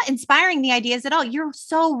 she's not inspiring the ideas at all. You're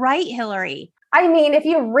so right, Hillary. I mean, if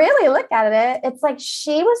you really look at it, it's like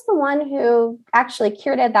she was the one who actually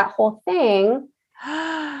curated that whole thing.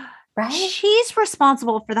 Right? She's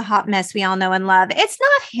responsible for the hot mess we all know and love. It's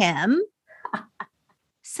not him.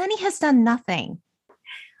 Sonny has done nothing.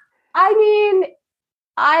 I mean,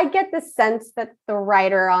 I get the sense that the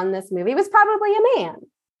writer on this movie was probably a man.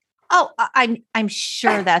 Oh, I'm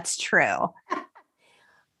sure that's true.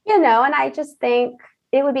 You know, and I just think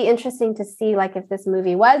it would be interesting to see, like, if this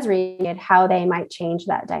movie was remade, how they might change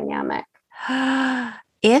that dynamic.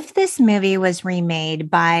 If this movie was remade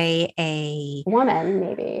by a woman,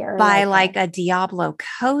 maybe, or by like a Diablo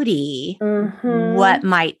Cody, what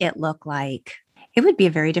might it look like? It would be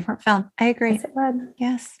a very different film. I agree. Yes, it would.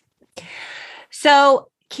 Yes. So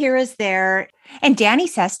Kira's there and Danny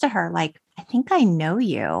says to her, like, I think I know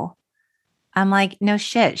you. I'm like, no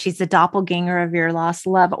shit. She's the doppelganger of your lost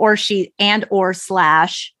love, or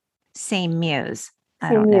slash same muse.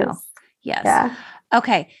 I don't know. Yes. Yeah.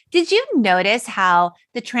 Okay. Did you notice how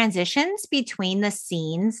the transitions between the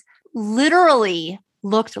scenes literally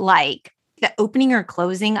looked like the opening or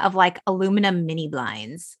closing of like aluminum mini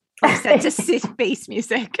blinds set to bass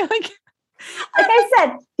music? Like I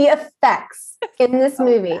said, the effects in this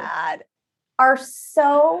movie are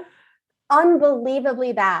so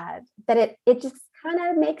unbelievably bad that it just kind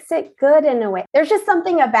of makes it good in a way. There's just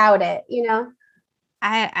something about it, you know?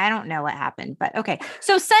 I don't know what happened, but okay.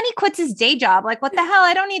 So Sonny quits his day job. Like, what the hell?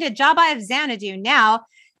 I don't need a job. I have Xanadu now.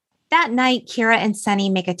 That night, Kira and Sonny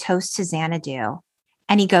make a toast to Xanadu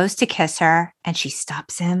and he goes to kiss her and she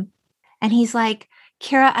stops him. And he's like,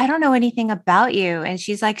 Kira, I don't know anything about you. And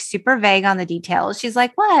she's like super vague on the details. She's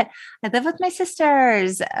like, what? I live with my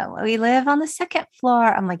sisters. We live on the second floor.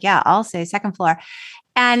 I'm like, yeah, I'll say second floor.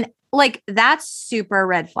 And like, that's super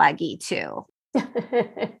red flaggy too.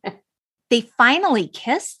 They finally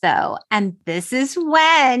kiss though. And this is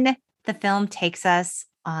when the film takes us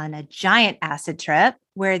on a giant acid trip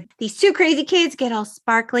where these two crazy kids get all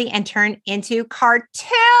sparkly and turn into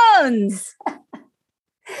cartoons.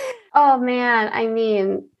 Oh man. I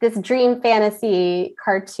mean, this dream fantasy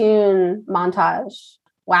cartoon montage.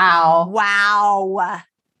 Wow. Wow.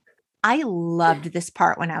 I loved this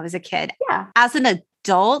part when I was a kid. Yeah. As an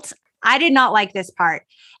adult, I did not like this part.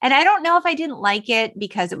 And I don't know if I didn't like it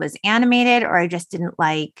because it was animated or I just didn't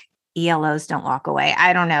like ELOs Don't Walk Away.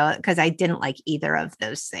 I don't know, because I didn't like either of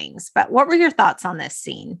those things. But what were your thoughts on this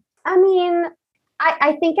scene? I mean,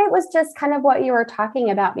 I think it was just kind of what you were talking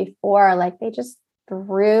about before. Like they just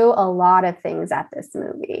threw a lot of things at this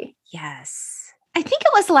movie. Yes. I think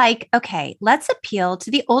it was like, okay, let's appeal to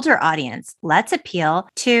the older audience. Let's appeal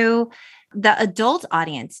to the adult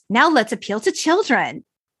audience. Now let's appeal to children.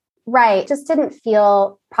 Right. Just didn't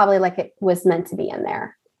feel probably like it was meant to be in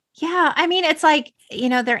there. Yeah. I mean, it's like, you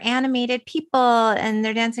know, they're animated people and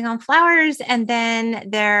they're dancing on flowers and then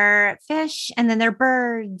they're fish and then they're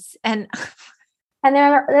birds and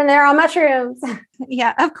they're on mushrooms.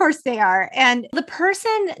 Yeah, of course they are. And the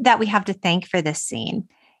person that we have to thank for this scene,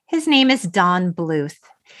 his name is Don Bluth.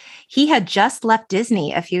 He had just left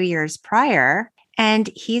Disney a few years prior. And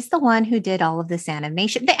he's the one who did all of this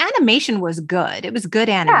animation. The animation was good. It was good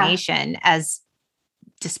animation, as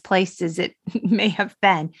displaced as it may have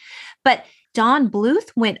been. But Don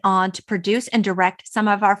Bluth went on to produce and direct some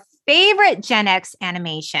of our favorite Gen X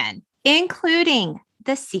animation, including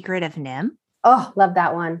The Secret of Nim. Oh, love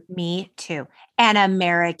that one. Me too. An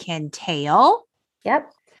American Tale.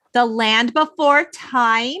 Yep. The Land Before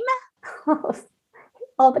Time.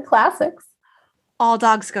 All the classics. All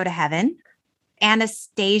Dogs Go to Heaven.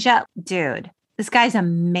 Anastasia, dude, this guy's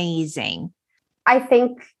amazing. I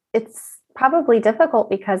think it's probably difficult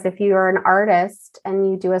because if you're an artist and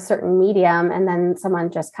you do a certain medium and then someone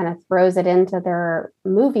just kind of throws it into their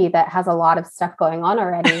movie that has a lot of stuff going on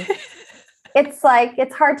already, it's like,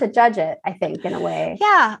 it's hard to judge it, I think, in a way.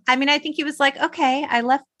 Yeah. I mean, I think he was like, okay, I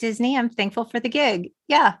left Disney. I'm thankful for the gig.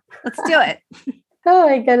 Yeah, let's do it. Oh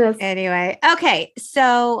my goodness. Anyway. Okay.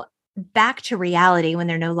 So back to reality when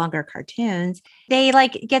they're no longer cartoons, they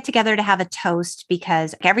like get together to have a toast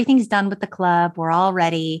because everything's done with the club. We're all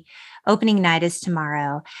ready. Opening night is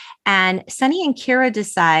tomorrow. And Sunny and Kira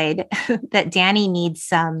decide that Danny needs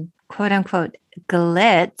some quote unquote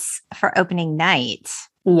glitz for opening night.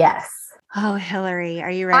 Yes. Oh, Hillary, are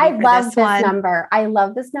you ready for love this one? number. I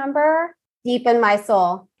love this number deep in my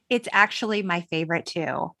soul. It's actually my favorite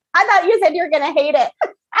too. I thought you said you were going to hate it.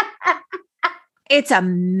 It's a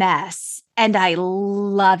mess and I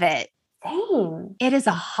love it. Same. It is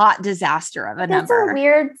a hot disaster of a number. It's a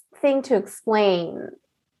weird thing to explain.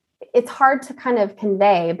 It's hard to kind of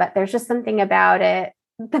convey, but there's just something about it,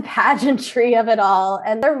 the pageantry of it all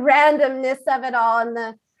and the randomness of it all.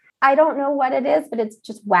 And I don't know what it is, but it's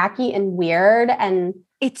just wacky and weird. And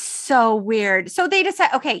it's so weird. So they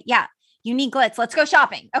decide, okay, yeah, you need glitz. Let's go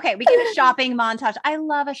shopping. Okay, we get a shopping montage. I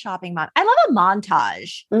love a shopping montage. I love a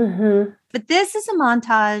montage. Mm-hmm. But this is a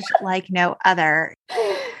montage like no other.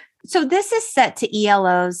 So this is set to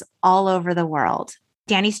ELOs all over the world.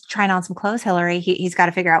 Danny's trying on some clothes, Hillary. He's got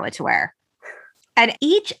to figure out what to wear. And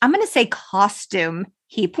each, I'm going to say costume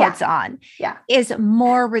he puts on is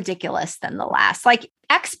more ridiculous than the last, like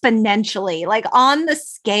exponentially, like on the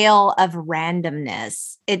scale of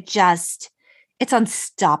randomness. It's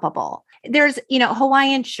unstoppable. There's,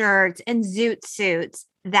 Hawaiian shirts and zoot suits,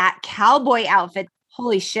 that cowboy outfit.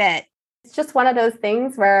 Holy shit. It's just one of those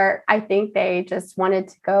things where I think they just wanted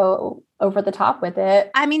to go over the top with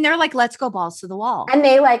it. I mean, they're like, let's go balls to the wall. And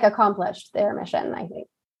they like accomplished their mission, I think.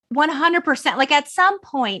 100%. Like at some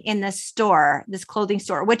point in this store, this clothing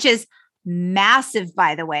store, which is massive,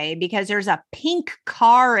 by the way, because there's a pink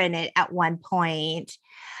car in it at one point.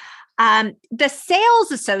 The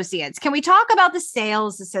sales associates, can we talk about the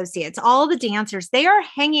sales associates? All the dancers, they are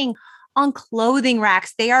hanging on clothing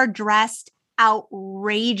racks. They are dressed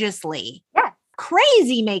outrageously. Yeah.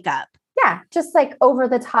 Crazy makeup. Yeah. Just like over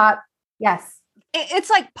the top. Yes. It's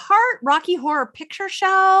like part Rocky Horror Picture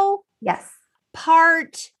Show. Yes.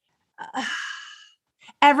 Part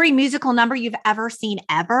every musical number you've ever seen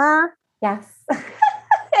ever. Yes.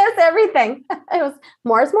 It's everything. It was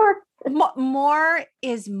more is more. More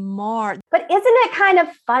is more. But isn't it kind of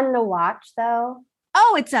fun to watch though?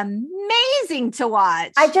 Oh, it's amazing to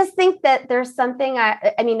watch. I just think that there's something,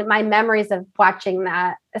 I mean, my memories of watching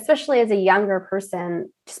that, especially as a younger person,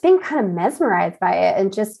 just being kind of mesmerized by it.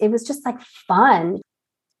 And it was just like fun.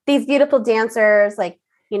 These beautiful dancers, like,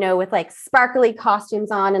 with like sparkly costumes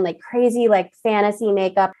on and like crazy, like fantasy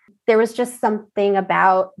makeup. There was just something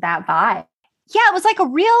about that vibe. Yeah, it was like a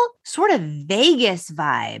real sort of Vegas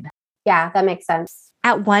vibe. Yeah, that makes sense.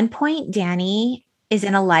 At one point, Danny is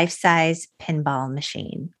in a life-size pinball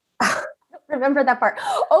machine. Remember that part.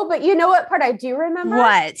 Oh, but you know what part I do remember?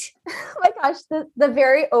 What? Oh my gosh, the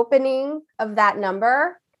very opening of that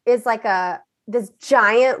number is like this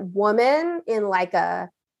giant woman in like a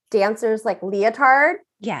dancer's like leotard.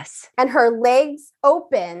 Yes. And her legs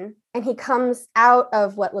open and he comes out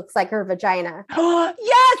of what looks like her vagina.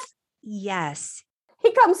 Yes. Yes.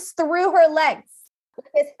 He comes through her legs.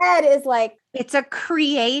 His head is like... It's a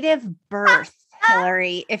creative birth,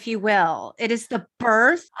 Hillary, if you will. It is the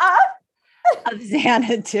birth of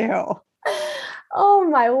Xanadu. Oh,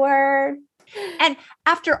 my word. And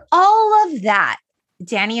after all of that,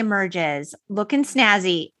 Danny emerges looking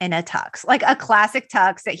snazzy in a tux, like a classic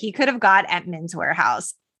tux that he could have got at Men's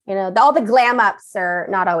Warehouse. All the glam ups are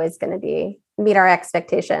not always going to meet our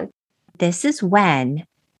expectation. This is when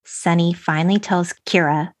Sunny finally tells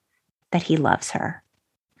Kira that he loves her.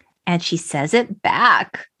 And she says it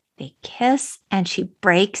back. They kiss and she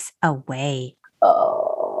breaks away.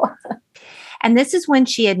 Oh. And this is when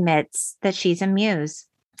she admits that she's a muse.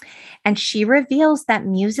 And she reveals that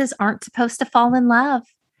muses aren't supposed to fall in love.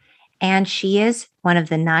 And she is one of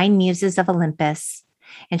the 9 muses of Olympus.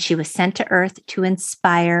 And she was sent to Earth to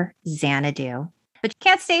inspire Xanadu. But you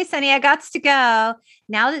can't stay, Sunny. I got to go.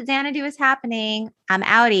 Now that Xanadu is happening, I'm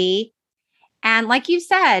outie. And like you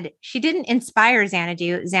said, she didn't inspire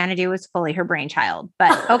Xanadu. Xanadu was fully her brainchild.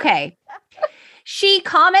 But okay. She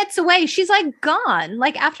comets away. She's like gone.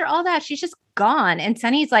 Like after all that, she's just gone. And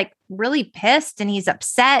Sonny's like really pissed and he's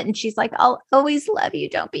upset. And she's like, I'll always love you.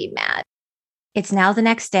 Don't be mad. It's now the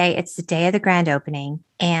next day. It's the day of the grand opening.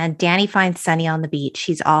 And Danny finds Sonny on the beach.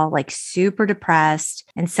 He's all like super depressed.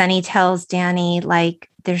 And Sonny tells Danny, like,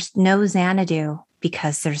 there's no Xanadu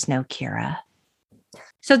because there's no Kira.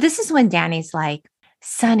 So this is when Danny's like,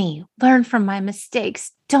 Sonny, learn from my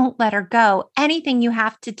mistakes. Don't let her go. Anything you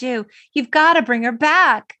have to do, you've got to bring her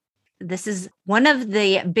back. This is one of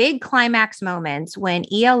the big climax moments when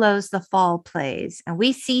ELO's The Fall plays. And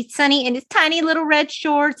we see Sonny in his tiny little red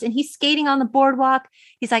shorts and he's skating on the boardwalk.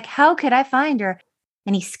 He's like, how could I find her?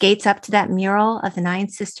 And he skates up to that mural of the 9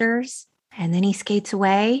 sisters. And then he skates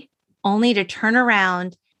away only to turn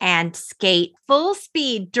around and skate full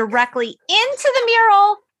speed directly into the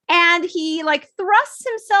mural. And he like thrusts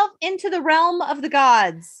himself into the realm of the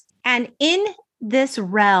gods. And in this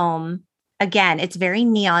realm, again, it's very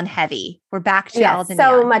neon heavy. We're back to all the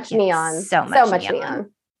so neon. much neon. So much neon.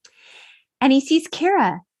 And he sees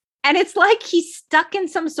Kira. And it's like he's stuck in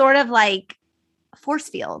some sort of like force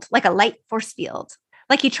field, like a light force field.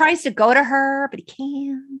 Like he tries to go to her, but he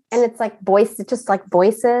can't. And it's like just like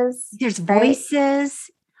voices. There's voices.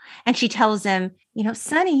 And she tells him, you know,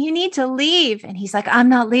 Sonny, you need to leave. And he's like, I'm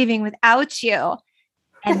not leaving without you.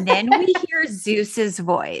 And then we hear Zeus's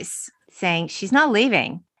voice saying, she's not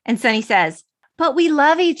leaving. And Sonny says, but we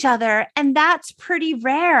love each other. And that's pretty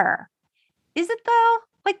rare. Is it though?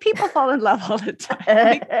 Like people fall in love all the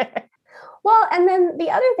time. Well, and then the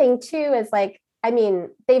other thing too is like, I mean,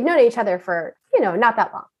 they've known each other for, not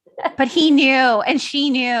that long. But he knew and she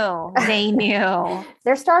knew. They knew.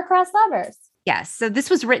 They're star-crossed lovers. Yes. So this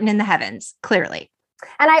was written in the heavens, clearly.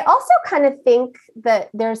 And I also kind of think that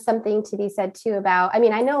there's something to be said too about, I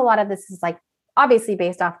mean, I know a lot of this is like obviously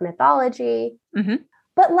based off mythology,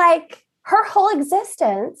 but like her whole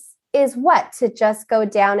existence is what? To just go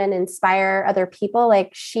down and inspire other people.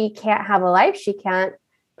 Like she can't have a life. She can't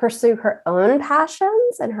pursue her own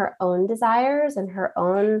passions and her own desires and her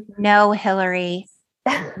own. No, Hillary.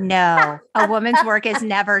 No, a woman's work is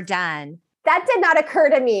never done. That did not occur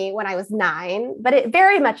to me when I was 9, but it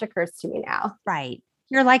very much occurs to me now. Right.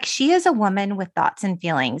 You're like, she is a woman with thoughts and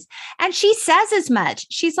feelings. And she says as much.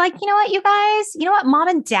 She's like, you know what, you guys, you know what, mom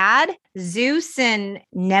and dad, Zeus and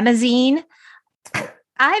Nemazine,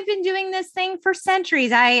 I've been doing this thing for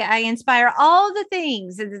centuries. I inspire all the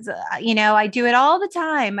things. I do it all the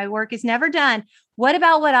time. My work is never done. What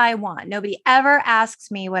about what I want? Nobody ever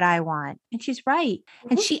asks me what I want. And she's right.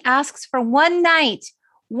 And she asks for one night,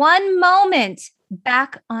 one moment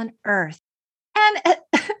back on Earth. And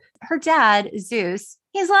her dad, Zeus,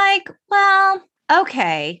 he's like, well,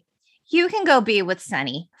 okay, you can go be with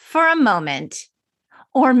Sonny for a moment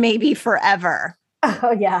or maybe forever.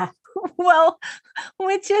 Oh, yeah. Well,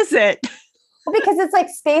 which is it? Well, because it's like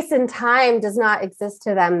space and time does not exist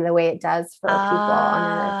to them the way it does for people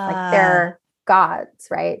on Earth. Like they're gods,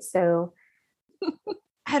 right? So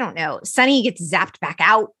I don't know. Sonny gets zapped back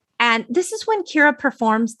out. And this is when Kira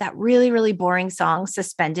performs that really, really boring song,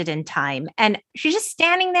 Suspended in Time. And she's just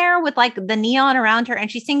standing there with like the neon around her and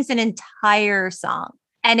she sings an entire song.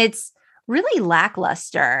 And it's really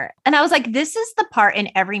lackluster. And I was like, this is the part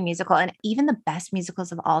in every musical and even the best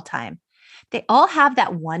musicals of all time. They all have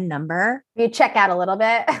that one number. You check out a little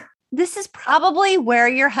bit. This is probably where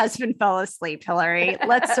your husband fell asleep, Hillary.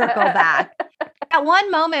 Let's circle back. At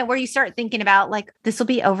one moment where you start thinking about like, this will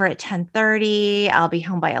be over at 10:30. I'll be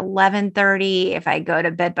home by 11:30. If I go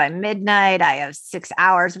to bed by midnight, I have 6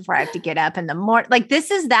 hours before I have to get up in the morning. Like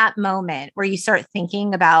this is that moment where you start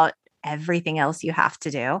thinking about everything else you have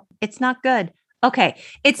to do. It's not good. Okay.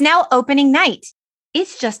 It's now opening night.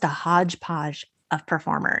 It's just a hodgepodge of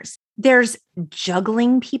performers. There's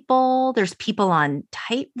juggling people. There's people on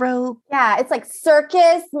tightrope. Yeah. It's like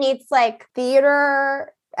circus meets like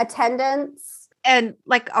theater attendance. And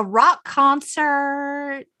like a rock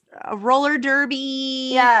concert, a roller derby.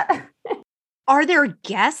 Yeah. Are there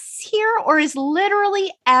guests here or is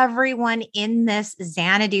literally everyone in this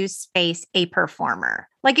Xanadu space a performer?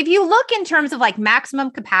 Like if you look in terms of like maximum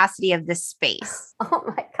capacity of this space. Oh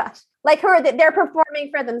my gosh. Like they're performing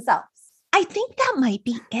for themselves. I think that might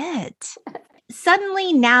be it.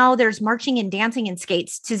 Suddenly now there's marching and dancing and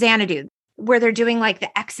skates to Xanadu where they're doing like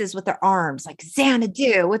the X's with their arms, like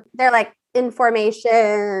Xanadu. They're like in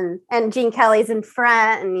formation and Gene Kelly's in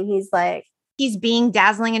front and he's being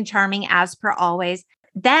dazzling and charming as per always.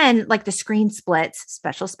 Then like the screen splits,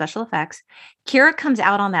 special effects. Kira comes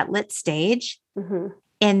out on that lit stage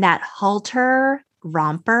in that halter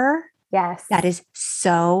romper. Yes. That is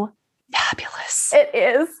so fabulous. It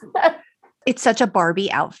is. It's such a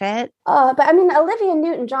Barbie outfit. But I mean, Olivia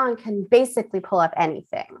Newton-John can basically pull up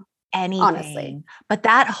anything. anything. Honestly. But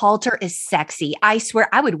that halter is sexy. I swear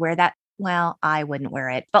I would wear that. Well, I wouldn't wear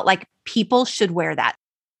it, but like people should wear that.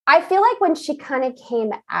 I feel like when she kind of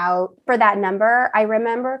came out for that number, I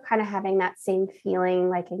remember kind of having that same feeling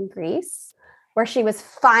like in Greece, where she was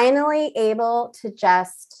finally able to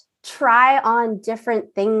just try on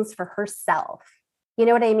different things for herself. You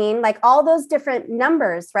know what I mean? Like all those different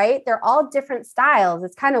numbers, right? They're all different styles.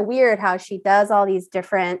 It's kind of weird how she does all these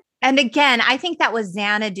different. And again, I think that was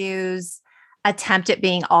Xanadu's attempt at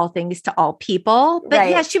being all things to all people. But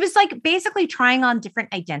yeah, she was like basically trying on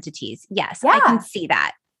different identities. Yes, I can see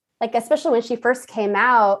that. Like, especially when she first came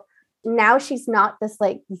out, now she's not this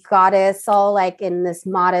like goddess all like in this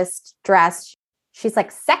modest dress. She's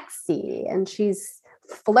like sexy and she's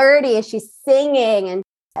flirty and she's singing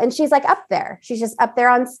and she's like up there. She's just up there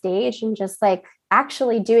on stage and just like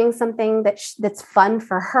actually doing something that's fun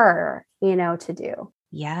for her, you know, to do.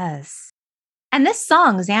 Yes. And this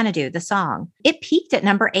song, Xanadu, the song, it peaked at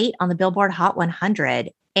number 8 on the Billboard Hot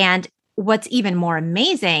 100. And what's even more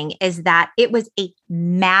amazing is that it was a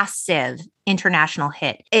massive international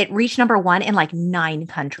hit. It reached number 1 in like 9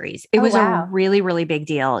 countries. It was a really, really big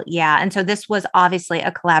deal. Yeah. And so this was obviously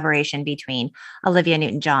a collaboration between Olivia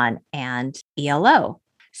Newton-John and ELO.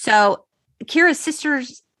 So Kira's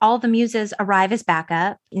sisters, all the muses, arrive as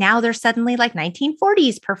backup. Now they're suddenly like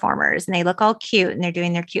 1940s performers and they look all cute and they're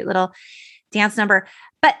doing their cute little dance number.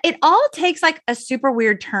 But it all takes like a super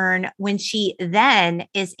weird turn when she then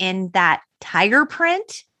is in that tiger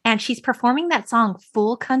print and she's performing that song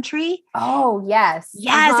Fool Country. Oh, yes.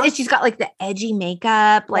 Yes. And she's got like the edgy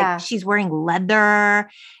makeup, like she's wearing leather.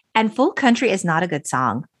 And Fool Country is not a good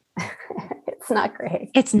song. It's not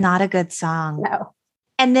great. It's not a good song. No.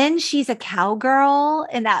 And then she's a cowgirl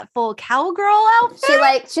in that full cowgirl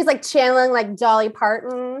outfit. She's like channeling like Dolly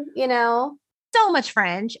Parton, you know? So much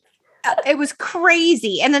French. It was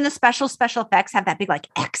crazy. And then the special effects have that big like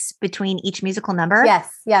X between each musical number.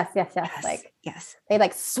 Yes. Like, yes. They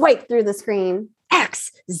like swipe through the screen.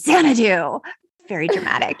 X, Xanadu. Very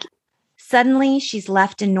dramatic. Suddenly she's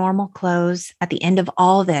left in normal clothes at the end of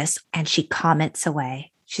all this and she comments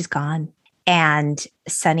away. She's gone. And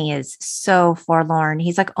Sonny is so forlorn.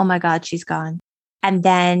 He's like, oh my God, she's gone. And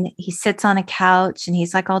then he sits on a couch and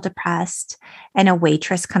he's like all depressed. And a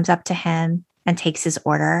waitress comes up to him and takes his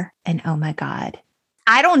order. And oh my God,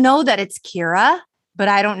 I don't know that it's Kira, but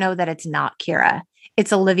I don't know that it's not Kira.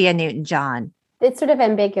 It's Olivia Newton-John. It's sort of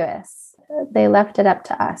ambiguous. They left it up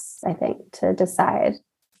to us, I think, to decide.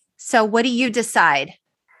 So what do you decide?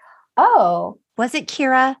 Oh. Was it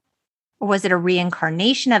Kira? Or was it a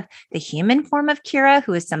reincarnation of the human form of Kira,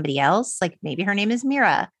 who is somebody else? Like maybe her name is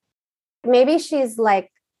Mira. Maybe she's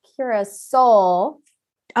like Kira's soul.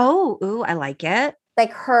 Oh, ooh, I like it.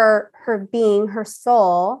 Like her being, her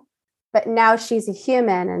soul, but now she's a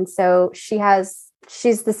human. And so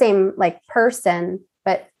she's the same like person,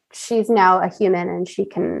 but she's now a human and she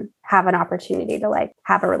can have an opportunity to like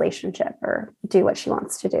have a relationship or do what she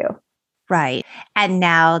wants to do. Right. And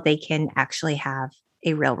now they can actually have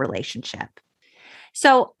a real relationship.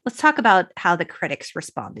 So let's talk about how the critics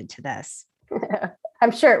responded to this.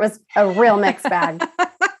 I'm sure it was a real mixed bag.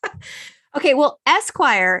 Okay. Well,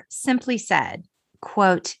 Esquire simply said,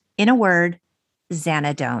 quote, in a word,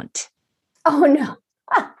 Xanadu. Oh, no.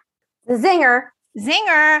 The zinger.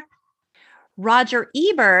 Zinger. Roger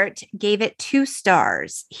Ebert gave it 2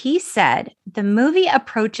 stars. He said, the movie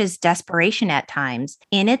approaches desperation at times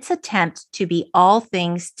in its attempt to be all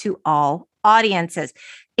things to all audiences.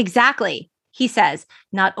 Exactly. He says,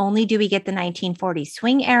 not only do we get the 1940s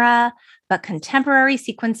swing era, but contemporary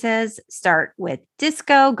sequences start with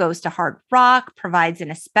disco, goes to hard rock, provides an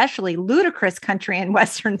especially ludicrous country and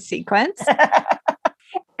Western sequence.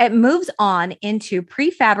 It moves on into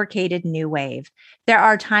prefabricated new wave. There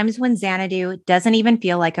are times when Xanadu doesn't even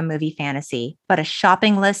feel like a movie fantasy, but a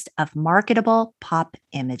shopping list of marketable pop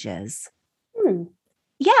images.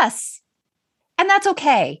 Yes. And that's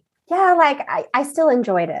okay. Yeah, like I still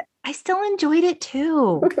enjoyed it. I still enjoyed it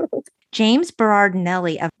too. James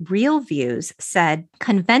Berardinelli of Real Views said,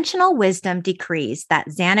 conventional wisdom decrees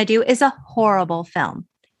that Xanadu is a horrible film.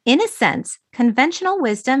 In a sense, conventional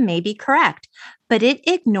wisdom may be correct, but it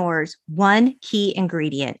ignores one key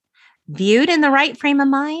ingredient. Viewed in the right frame of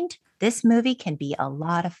mind, this movie can be a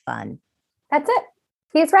lot of fun. That's it.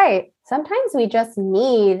 He's right. Sometimes we just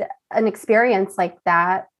need an experience like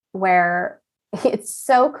that where it's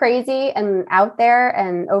so crazy and out there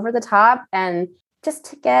and over the top, and just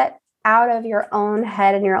to get out of your own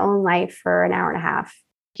head and your own life for an hour and a half.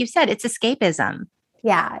 You said it's escapism.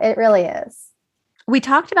 Yeah, it really is. We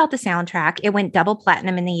talked about the soundtrack. It went double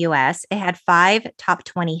platinum in the US. It had 5 top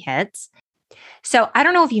 20 hits. So I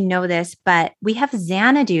don't know if you know this, but we have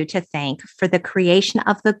Xanadu to thank for the creation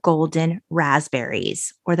of the golden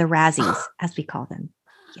raspberries, or the Razzies, as we call them.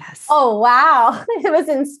 Yes. Oh, wow. It was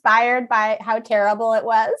inspired by how terrible it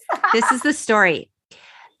was. This is the story.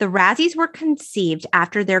 The Razzies were conceived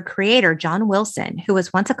after their creator, John Wilson, who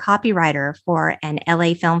was once a copywriter for an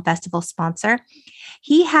LA Film Festival sponsor.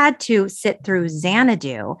 He had to sit through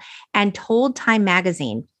Xanadu and told Time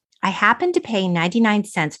magazine, I happened to pay 99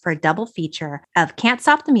 cents for a double feature of Can't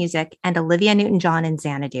Stop the Music and Olivia Newton-John in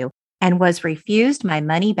Xanadu, and was refused my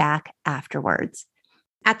money back afterwards.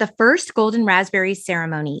 At the first Golden Raspberries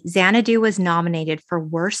ceremony, Xanadu was nominated for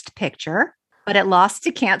Worst Picture, but it lost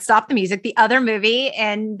to Can't Stop the Music, the other movie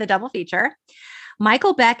in the double feature.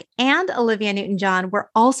 Michael Beck and Olivia Newton-John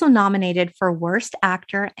were also nominated for Worst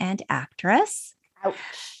Actor and Actress. Ouch.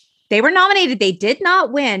 They were nominated. They did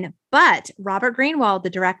not win, but Robert Greenwald, the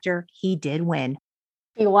director, he did win.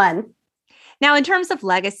 He won. Now, in terms of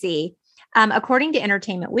legacy, according to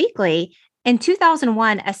Entertainment Weekly, in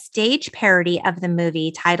 2001, a stage parody of the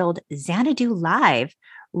movie titled Xanadu Live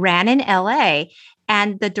ran in LA,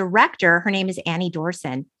 and the director, her name is Annie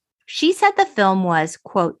Dorson, she said the film was,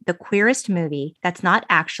 quote, the queerest movie that's not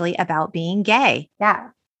actually about being gay.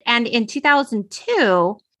 Yeah. And in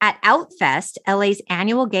 2002, at Outfest, LA's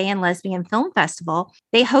annual gay and lesbian film festival,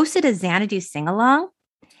 they hosted a Xanadu sing-along.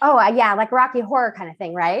 Oh, yeah, like Rocky Horror kind of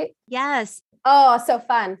thing, right? Yes. Oh, so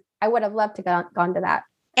fun. I would have loved to gone to that.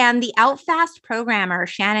 And the Outfast programmer,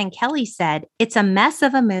 Shannon Kelly, said, it's a mess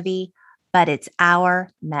of a movie, but it's our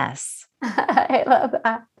mess. I love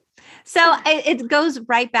that. So it goes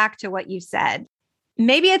right back to what you said.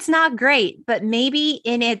 Maybe it's not great, but maybe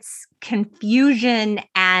in its confusion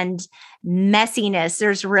and messiness,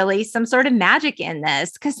 there's really some sort of magic in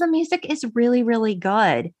this, because the music is really, really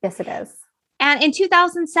good. Yes, it is. And in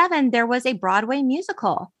 2007, there was a Broadway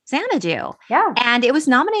musical, Xanadu. Yeah. And it was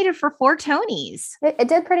nominated for 4 Tonys. It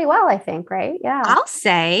did pretty well, I think, right? Yeah. I'll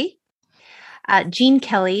say. Gene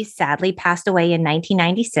Kelly sadly passed away in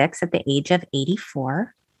 1996 at the age of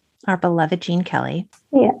 84. Our beloved Gene Kelly.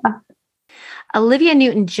 Yeah. Olivia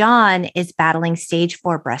Newton-John is battling stage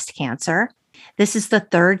 4 breast cancer. This is the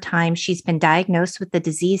 3rd time she's been diagnosed with the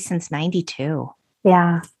disease since 92.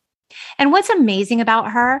 Yeah. And what's amazing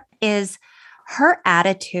about her is her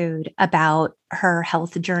attitude about her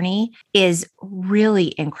health journey is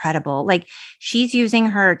really incredible. Like, she's using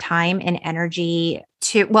her time and energy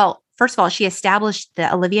to, well, first of all, she established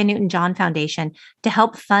the Olivia Newton-John Foundation to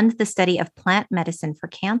help fund the study of plant medicine for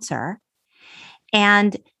cancer.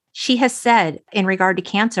 And she has said, in regard to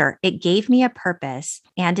cancer, it gave me a purpose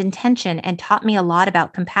and intention and taught me a lot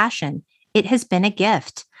about compassion. It has been a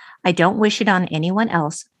gift. I don't wish it on anyone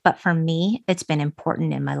else, but for me, it's been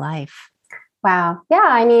important in my life. Wow. Yeah.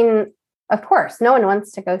 I mean, of course, no one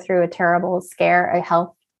wants to go through a terrible scare, a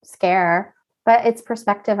health scare, but it's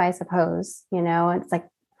perspective, I suppose. You know, it's like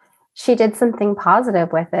she did something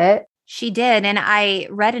positive with it. She did. And I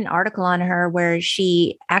read an article on her where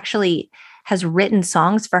she actually has written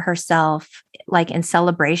songs for herself, like in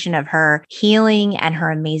celebration of her healing and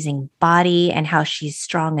her amazing body and how she's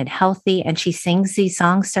strong and healthy. And she sings these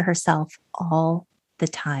songs to herself all the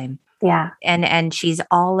time. Yeah. And she's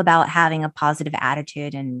all about having a positive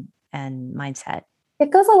attitude and mindset. It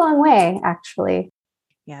goes a long way, actually.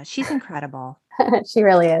 Yeah, she's incredible. She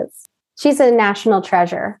really is. She's a national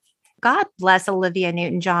treasure. God bless Olivia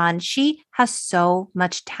Newton-John. She has so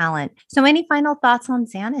much talent. So any final thoughts on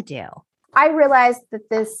Xanadu? I realized that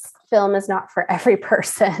this film is not for every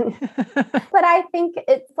person, but I think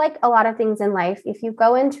it's like a lot of things in life. If you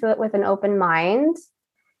go into it with an open mind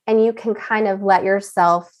and you can kind of let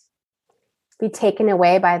yourself be taken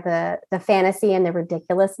away by the fantasy and the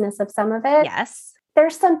ridiculousness of some of it. Yes.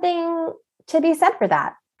 There's something to be said for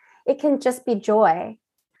that. It can just be joy.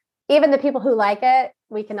 Even the people who like it,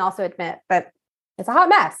 we can also admit, but it's a hot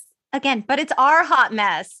mess. Again, but it's our hot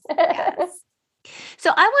mess. Yes.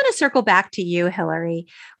 So I want to circle back to you, Hillary.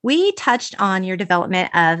 We touched on your development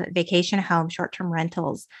of vacation home short-term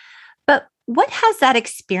rentals, but what has that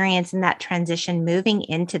experience and that transition moving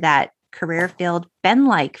into that career field been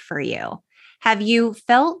like for you? Have you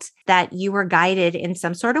felt that you were guided in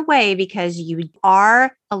some sort of way because you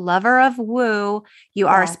are a lover of woo, you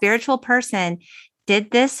are a spiritual person?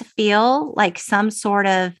 Did this feel like some sort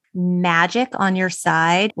of magic on your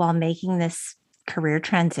side while making this career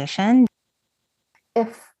transition?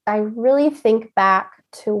 If I really think back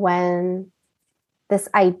to when this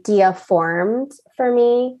idea formed for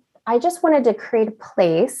me, I just wanted to create a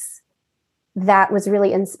place that was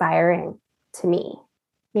really inspiring to me,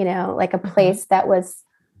 you know, like a place that was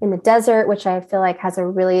in the desert, which I feel like has a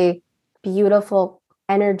really beautiful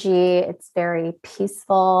energy. It's very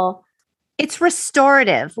peaceful. It's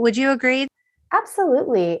restorative. Would you agree?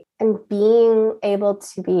 Absolutely. And being able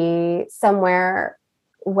to be somewhere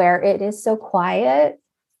where it is so quiet,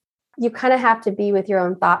 you kind of have to be with your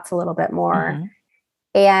own thoughts a little bit more. Mm-hmm.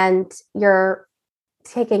 And you're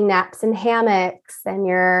taking naps in hammocks and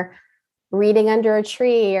you're reading under a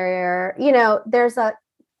tree, or there's a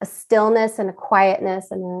stillness and a quietness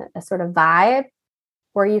and a sort of vibe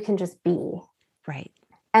where you can just be. Right.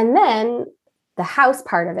 And then the house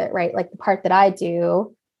part of it, right? Like the part that I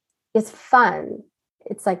do is fun.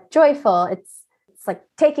 It's like joyful. It's like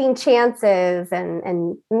taking chances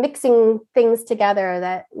and mixing things together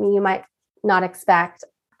that you might not expect.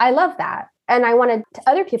 I love that. And I wanted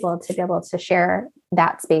other people to be able to share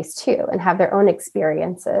that space too and have their own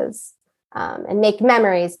experiences and make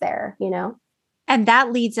memories there, And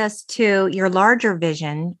that leads us to your larger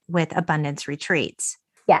vision with Abundance Retreats.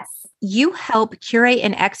 Yes. You help curate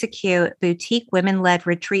and execute boutique women-led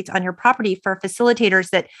retreats on your property for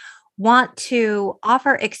facilitators that want to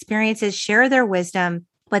offer experiences, share their wisdom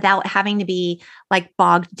without having to be like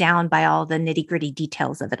bogged down by all the nitty-gritty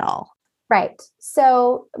details of it all. Right.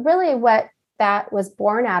 So really what that was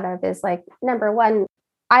born out of is like, number one,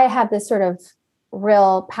 I have this sort of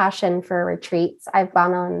real passion for retreats. I've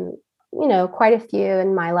gone on, quite a few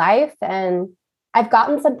in my life, and I've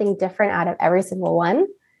gotten something different out of every single one.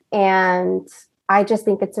 And I just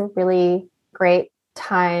think it's a really great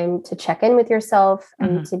time to check in with yourself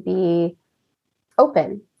and to be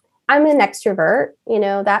open. I'm an extrovert,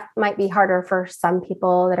 that might be harder for some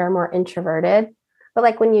people that are more introverted. But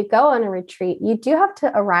like when you go on a retreat, you do have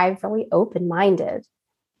to arrive really open-minded,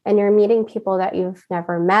 and you're meeting people that you've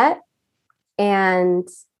never met. And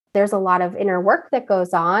there's a lot of inner work that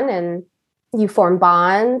goes on, and you form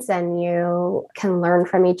bonds and you can learn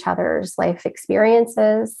from each other's life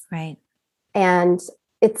experiences. Right. And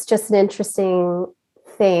it's just an interesting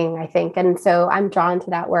thing, I think. And so I'm drawn to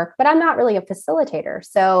that work, but I'm not really a facilitator.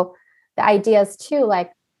 So the idea is too,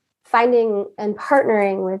 like finding and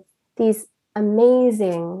partnering with these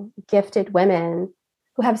amazing, gifted women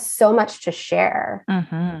who have so much to share,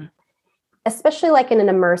 especially like in an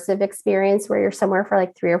immersive experience where you're somewhere for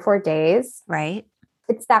like 3 or 4 days. Right.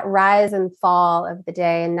 It's that rise and fall of the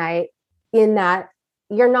day and night, in that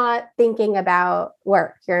you're not thinking about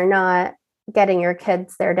work. You're not getting your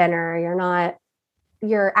kids their dinner.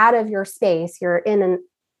 You're out of your space. You're in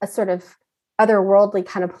a sort of otherworldly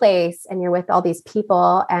kind of place, and you're with all these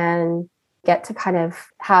people and get to kind of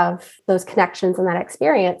have those connections and that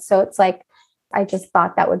experience. So it's like, I just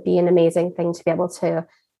thought that would be an amazing thing to be able to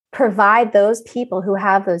provide those people who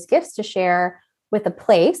have those gifts to share with a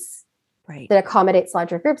place that accommodates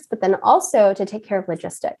larger groups, but then also to take care of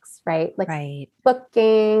logistics, right? Like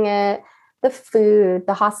booking it, the food,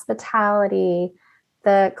 the hospitality,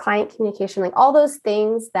 the client communication, like all those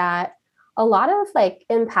things that a lot of like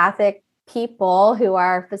empathic people who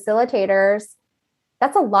are facilitators,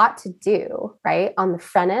 that's a lot to do, right? On the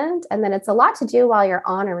front end. And then it's a lot to do while you're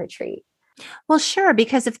on a retreat. Well, sure,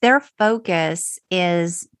 because if their focus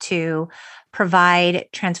is to provide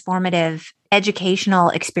transformative educational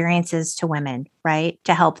experiences to women, right,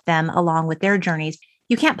 to help them along with their journeys,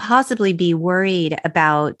 you can't possibly be worried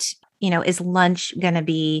about, is lunch going to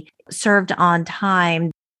be served on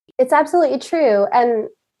time? It's absolutely true. And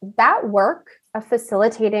that work of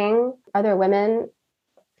facilitating other women,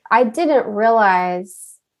 I didn't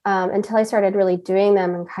realize until I started really doing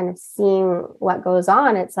them and kind of seeing what goes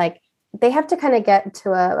on. It's like they have to kind of get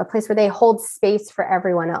to a place where they hold space for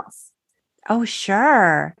everyone else. Oh,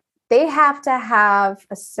 sure. They have to have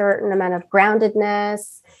a certain amount of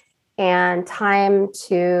groundedness and time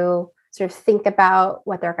to sort of think about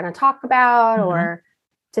what they're going to talk about, or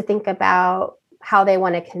to think about how they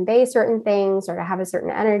want to convey certain things, or to have a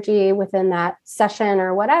certain energy within that session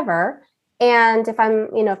or whatever. And if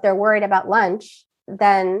if they're worried about lunch,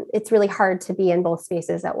 then it's really hard to be in both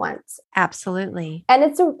spaces at once. Absolutely. And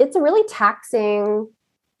it's a really taxing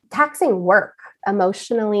work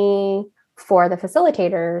emotionally for the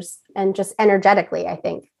facilitators and just energetically, I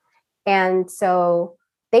think. And so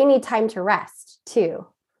they need time to rest too.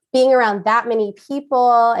 Being around that many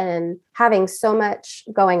people and having so much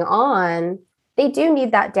going on, they do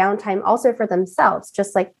need that downtime also for themselves,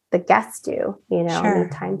 just like the guests do, Sure.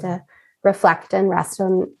 Need time to reflect and rest,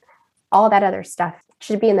 and all that other stuff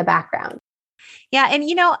should be in the background. Yeah. And,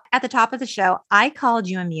 at the top of the show, I called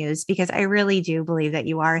you a muse because I really do believe that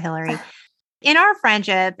you are, Hillary. In our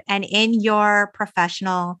friendship and in your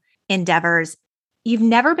professional endeavors, you've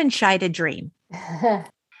never been shy to dream.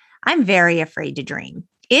 I'm very afraid to dream.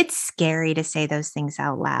 It's scary to say those things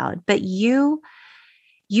out loud, but you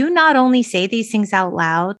you not only say these things out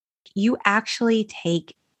loud, you actually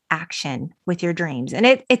take action with your dreams.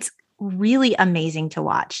 And it's really amazing to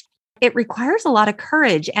watch. It requires a lot of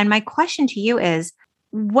courage. And my question to you is,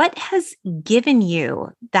 what has given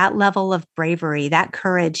you that level of bravery, that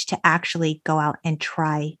courage to actually go out and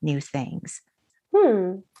try new things?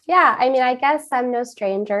 Yeah. I mean, I guess I'm no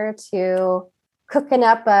stranger to cooking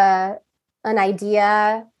up an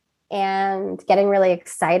idea and getting really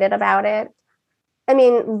excited about it. I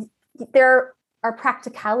mean, there are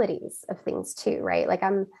practicalities of things too, right? Like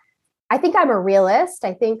I think I'm a realist.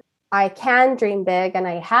 I think I can dream big, and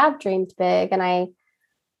I have dreamed big. And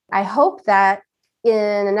I hope that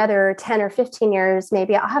in another 10 or 15 years,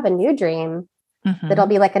 maybe I'll have a new dream that'll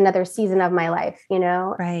be like another season of my life, you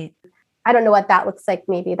know? Right. I don't know what that looks like.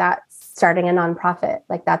 Maybe that's starting a nonprofit.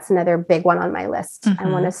 Like that's another big one on my list. I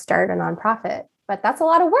want to start a nonprofit, but that's a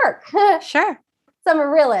lot of work. Sure. So I'm a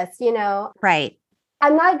realist, you know? Right.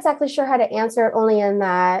 I'm not exactly sure how to answer it, only in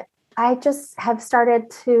that I just have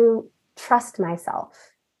started to trust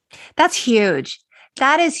myself. That's huge.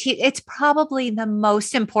 That is huge. It's probably the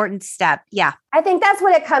most important step. Yeah. I think that's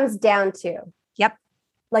what it comes down to. Yep.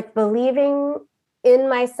 Like believing in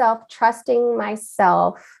myself, trusting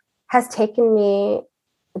myself has taken me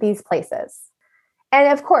these places.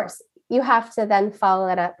 And of course, you have to then follow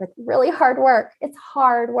it up with really hard work. It's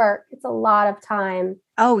hard work. It's a lot of time.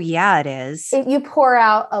 Oh, yeah, it is. You pour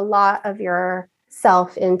out a lot of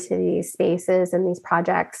yourself into these spaces and these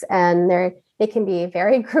projects, and it can be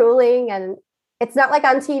very grueling. And it's not like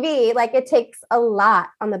on TV. Like it takes a lot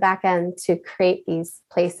on the back end to create these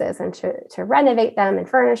places and to renovate them and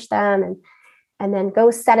furnish them and then go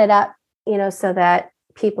set it up, you know, so that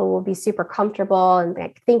people will be super comfortable and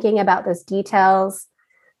like thinking about those details.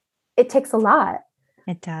 It takes a lot.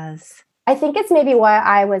 It does. I think it's maybe why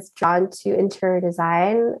I was drawn to interior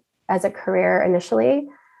design as a career initially,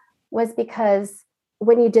 was because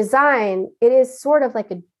when you design, it is sort of like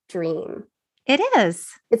a dream. It is.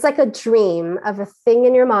 It's like a dream of a thing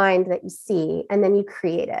in your mind that you see, and then you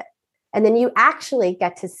create it. And then you actually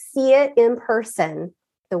get to see it in person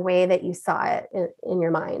the way that you saw it in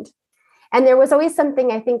your mind. And there was always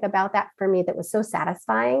something, I think, about that for me that was so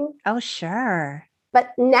satisfying. Oh, sure.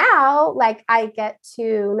 But now, like, I get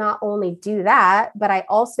to not only do that, but I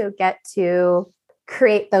also get to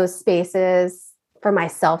create those spaces for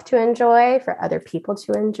myself to enjoy, for other people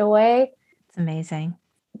to enjoy. It's amazing.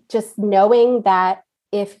 Just knowing that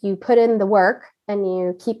if you put in the work and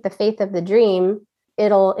you keep the faith of the dream,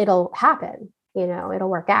 it'll happen, you know, it'll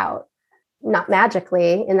work out. Not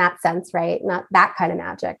magically in that sense, right? Not that kind of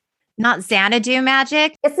magic. Not Xanadu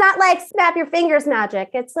magic. It's not like snap your fingers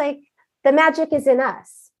magic. It's like the magic is in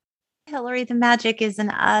us. Xanadu, the magic is in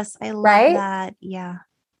us. I love that. Yeah.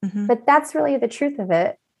 But that's really the truth of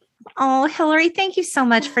it. Oh, Hillary, thank you so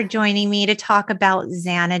much for joining me to talk about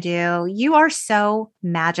Xanadu. You are so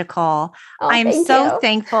magical. I'm so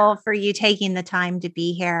thankful for you taking the time to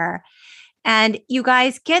be here. And you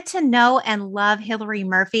guys get to know and love Hillary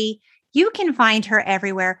Murphy. You can find her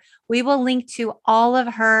everywhere. We will link to all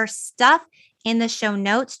of her stuff in the show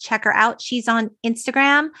notes. Check her out. She's on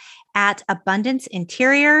Instagram at Abundance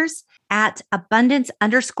Interiors, at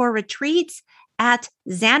Abundance_retreats, at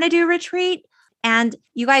Xanadu Retreat. And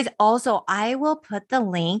you guys also, I will put the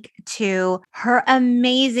link to her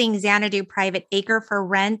amazing Xanadu private acre for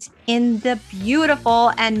rent in the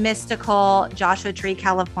beautiful and mystical Joshua Tree,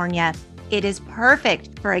 California. It is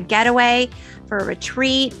perfect for a getaway, for a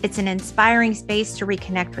retreat. It's an inspiring space to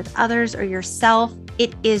reconnect with others or yourself.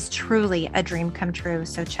 It is truly a dream come true,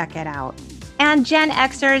 so check it out. And Gen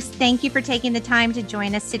Xers, thank you for taking the time to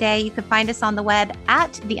join us today. You can find us on the web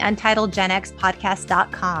at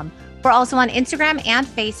theuntitledgenxpodcast.com. We're also on Instagram and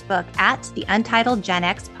Facebook at The Untitled Gen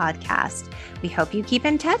X Podcast. We hope you keep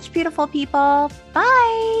in touch, beautiful people.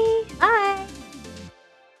 Bye. Bye.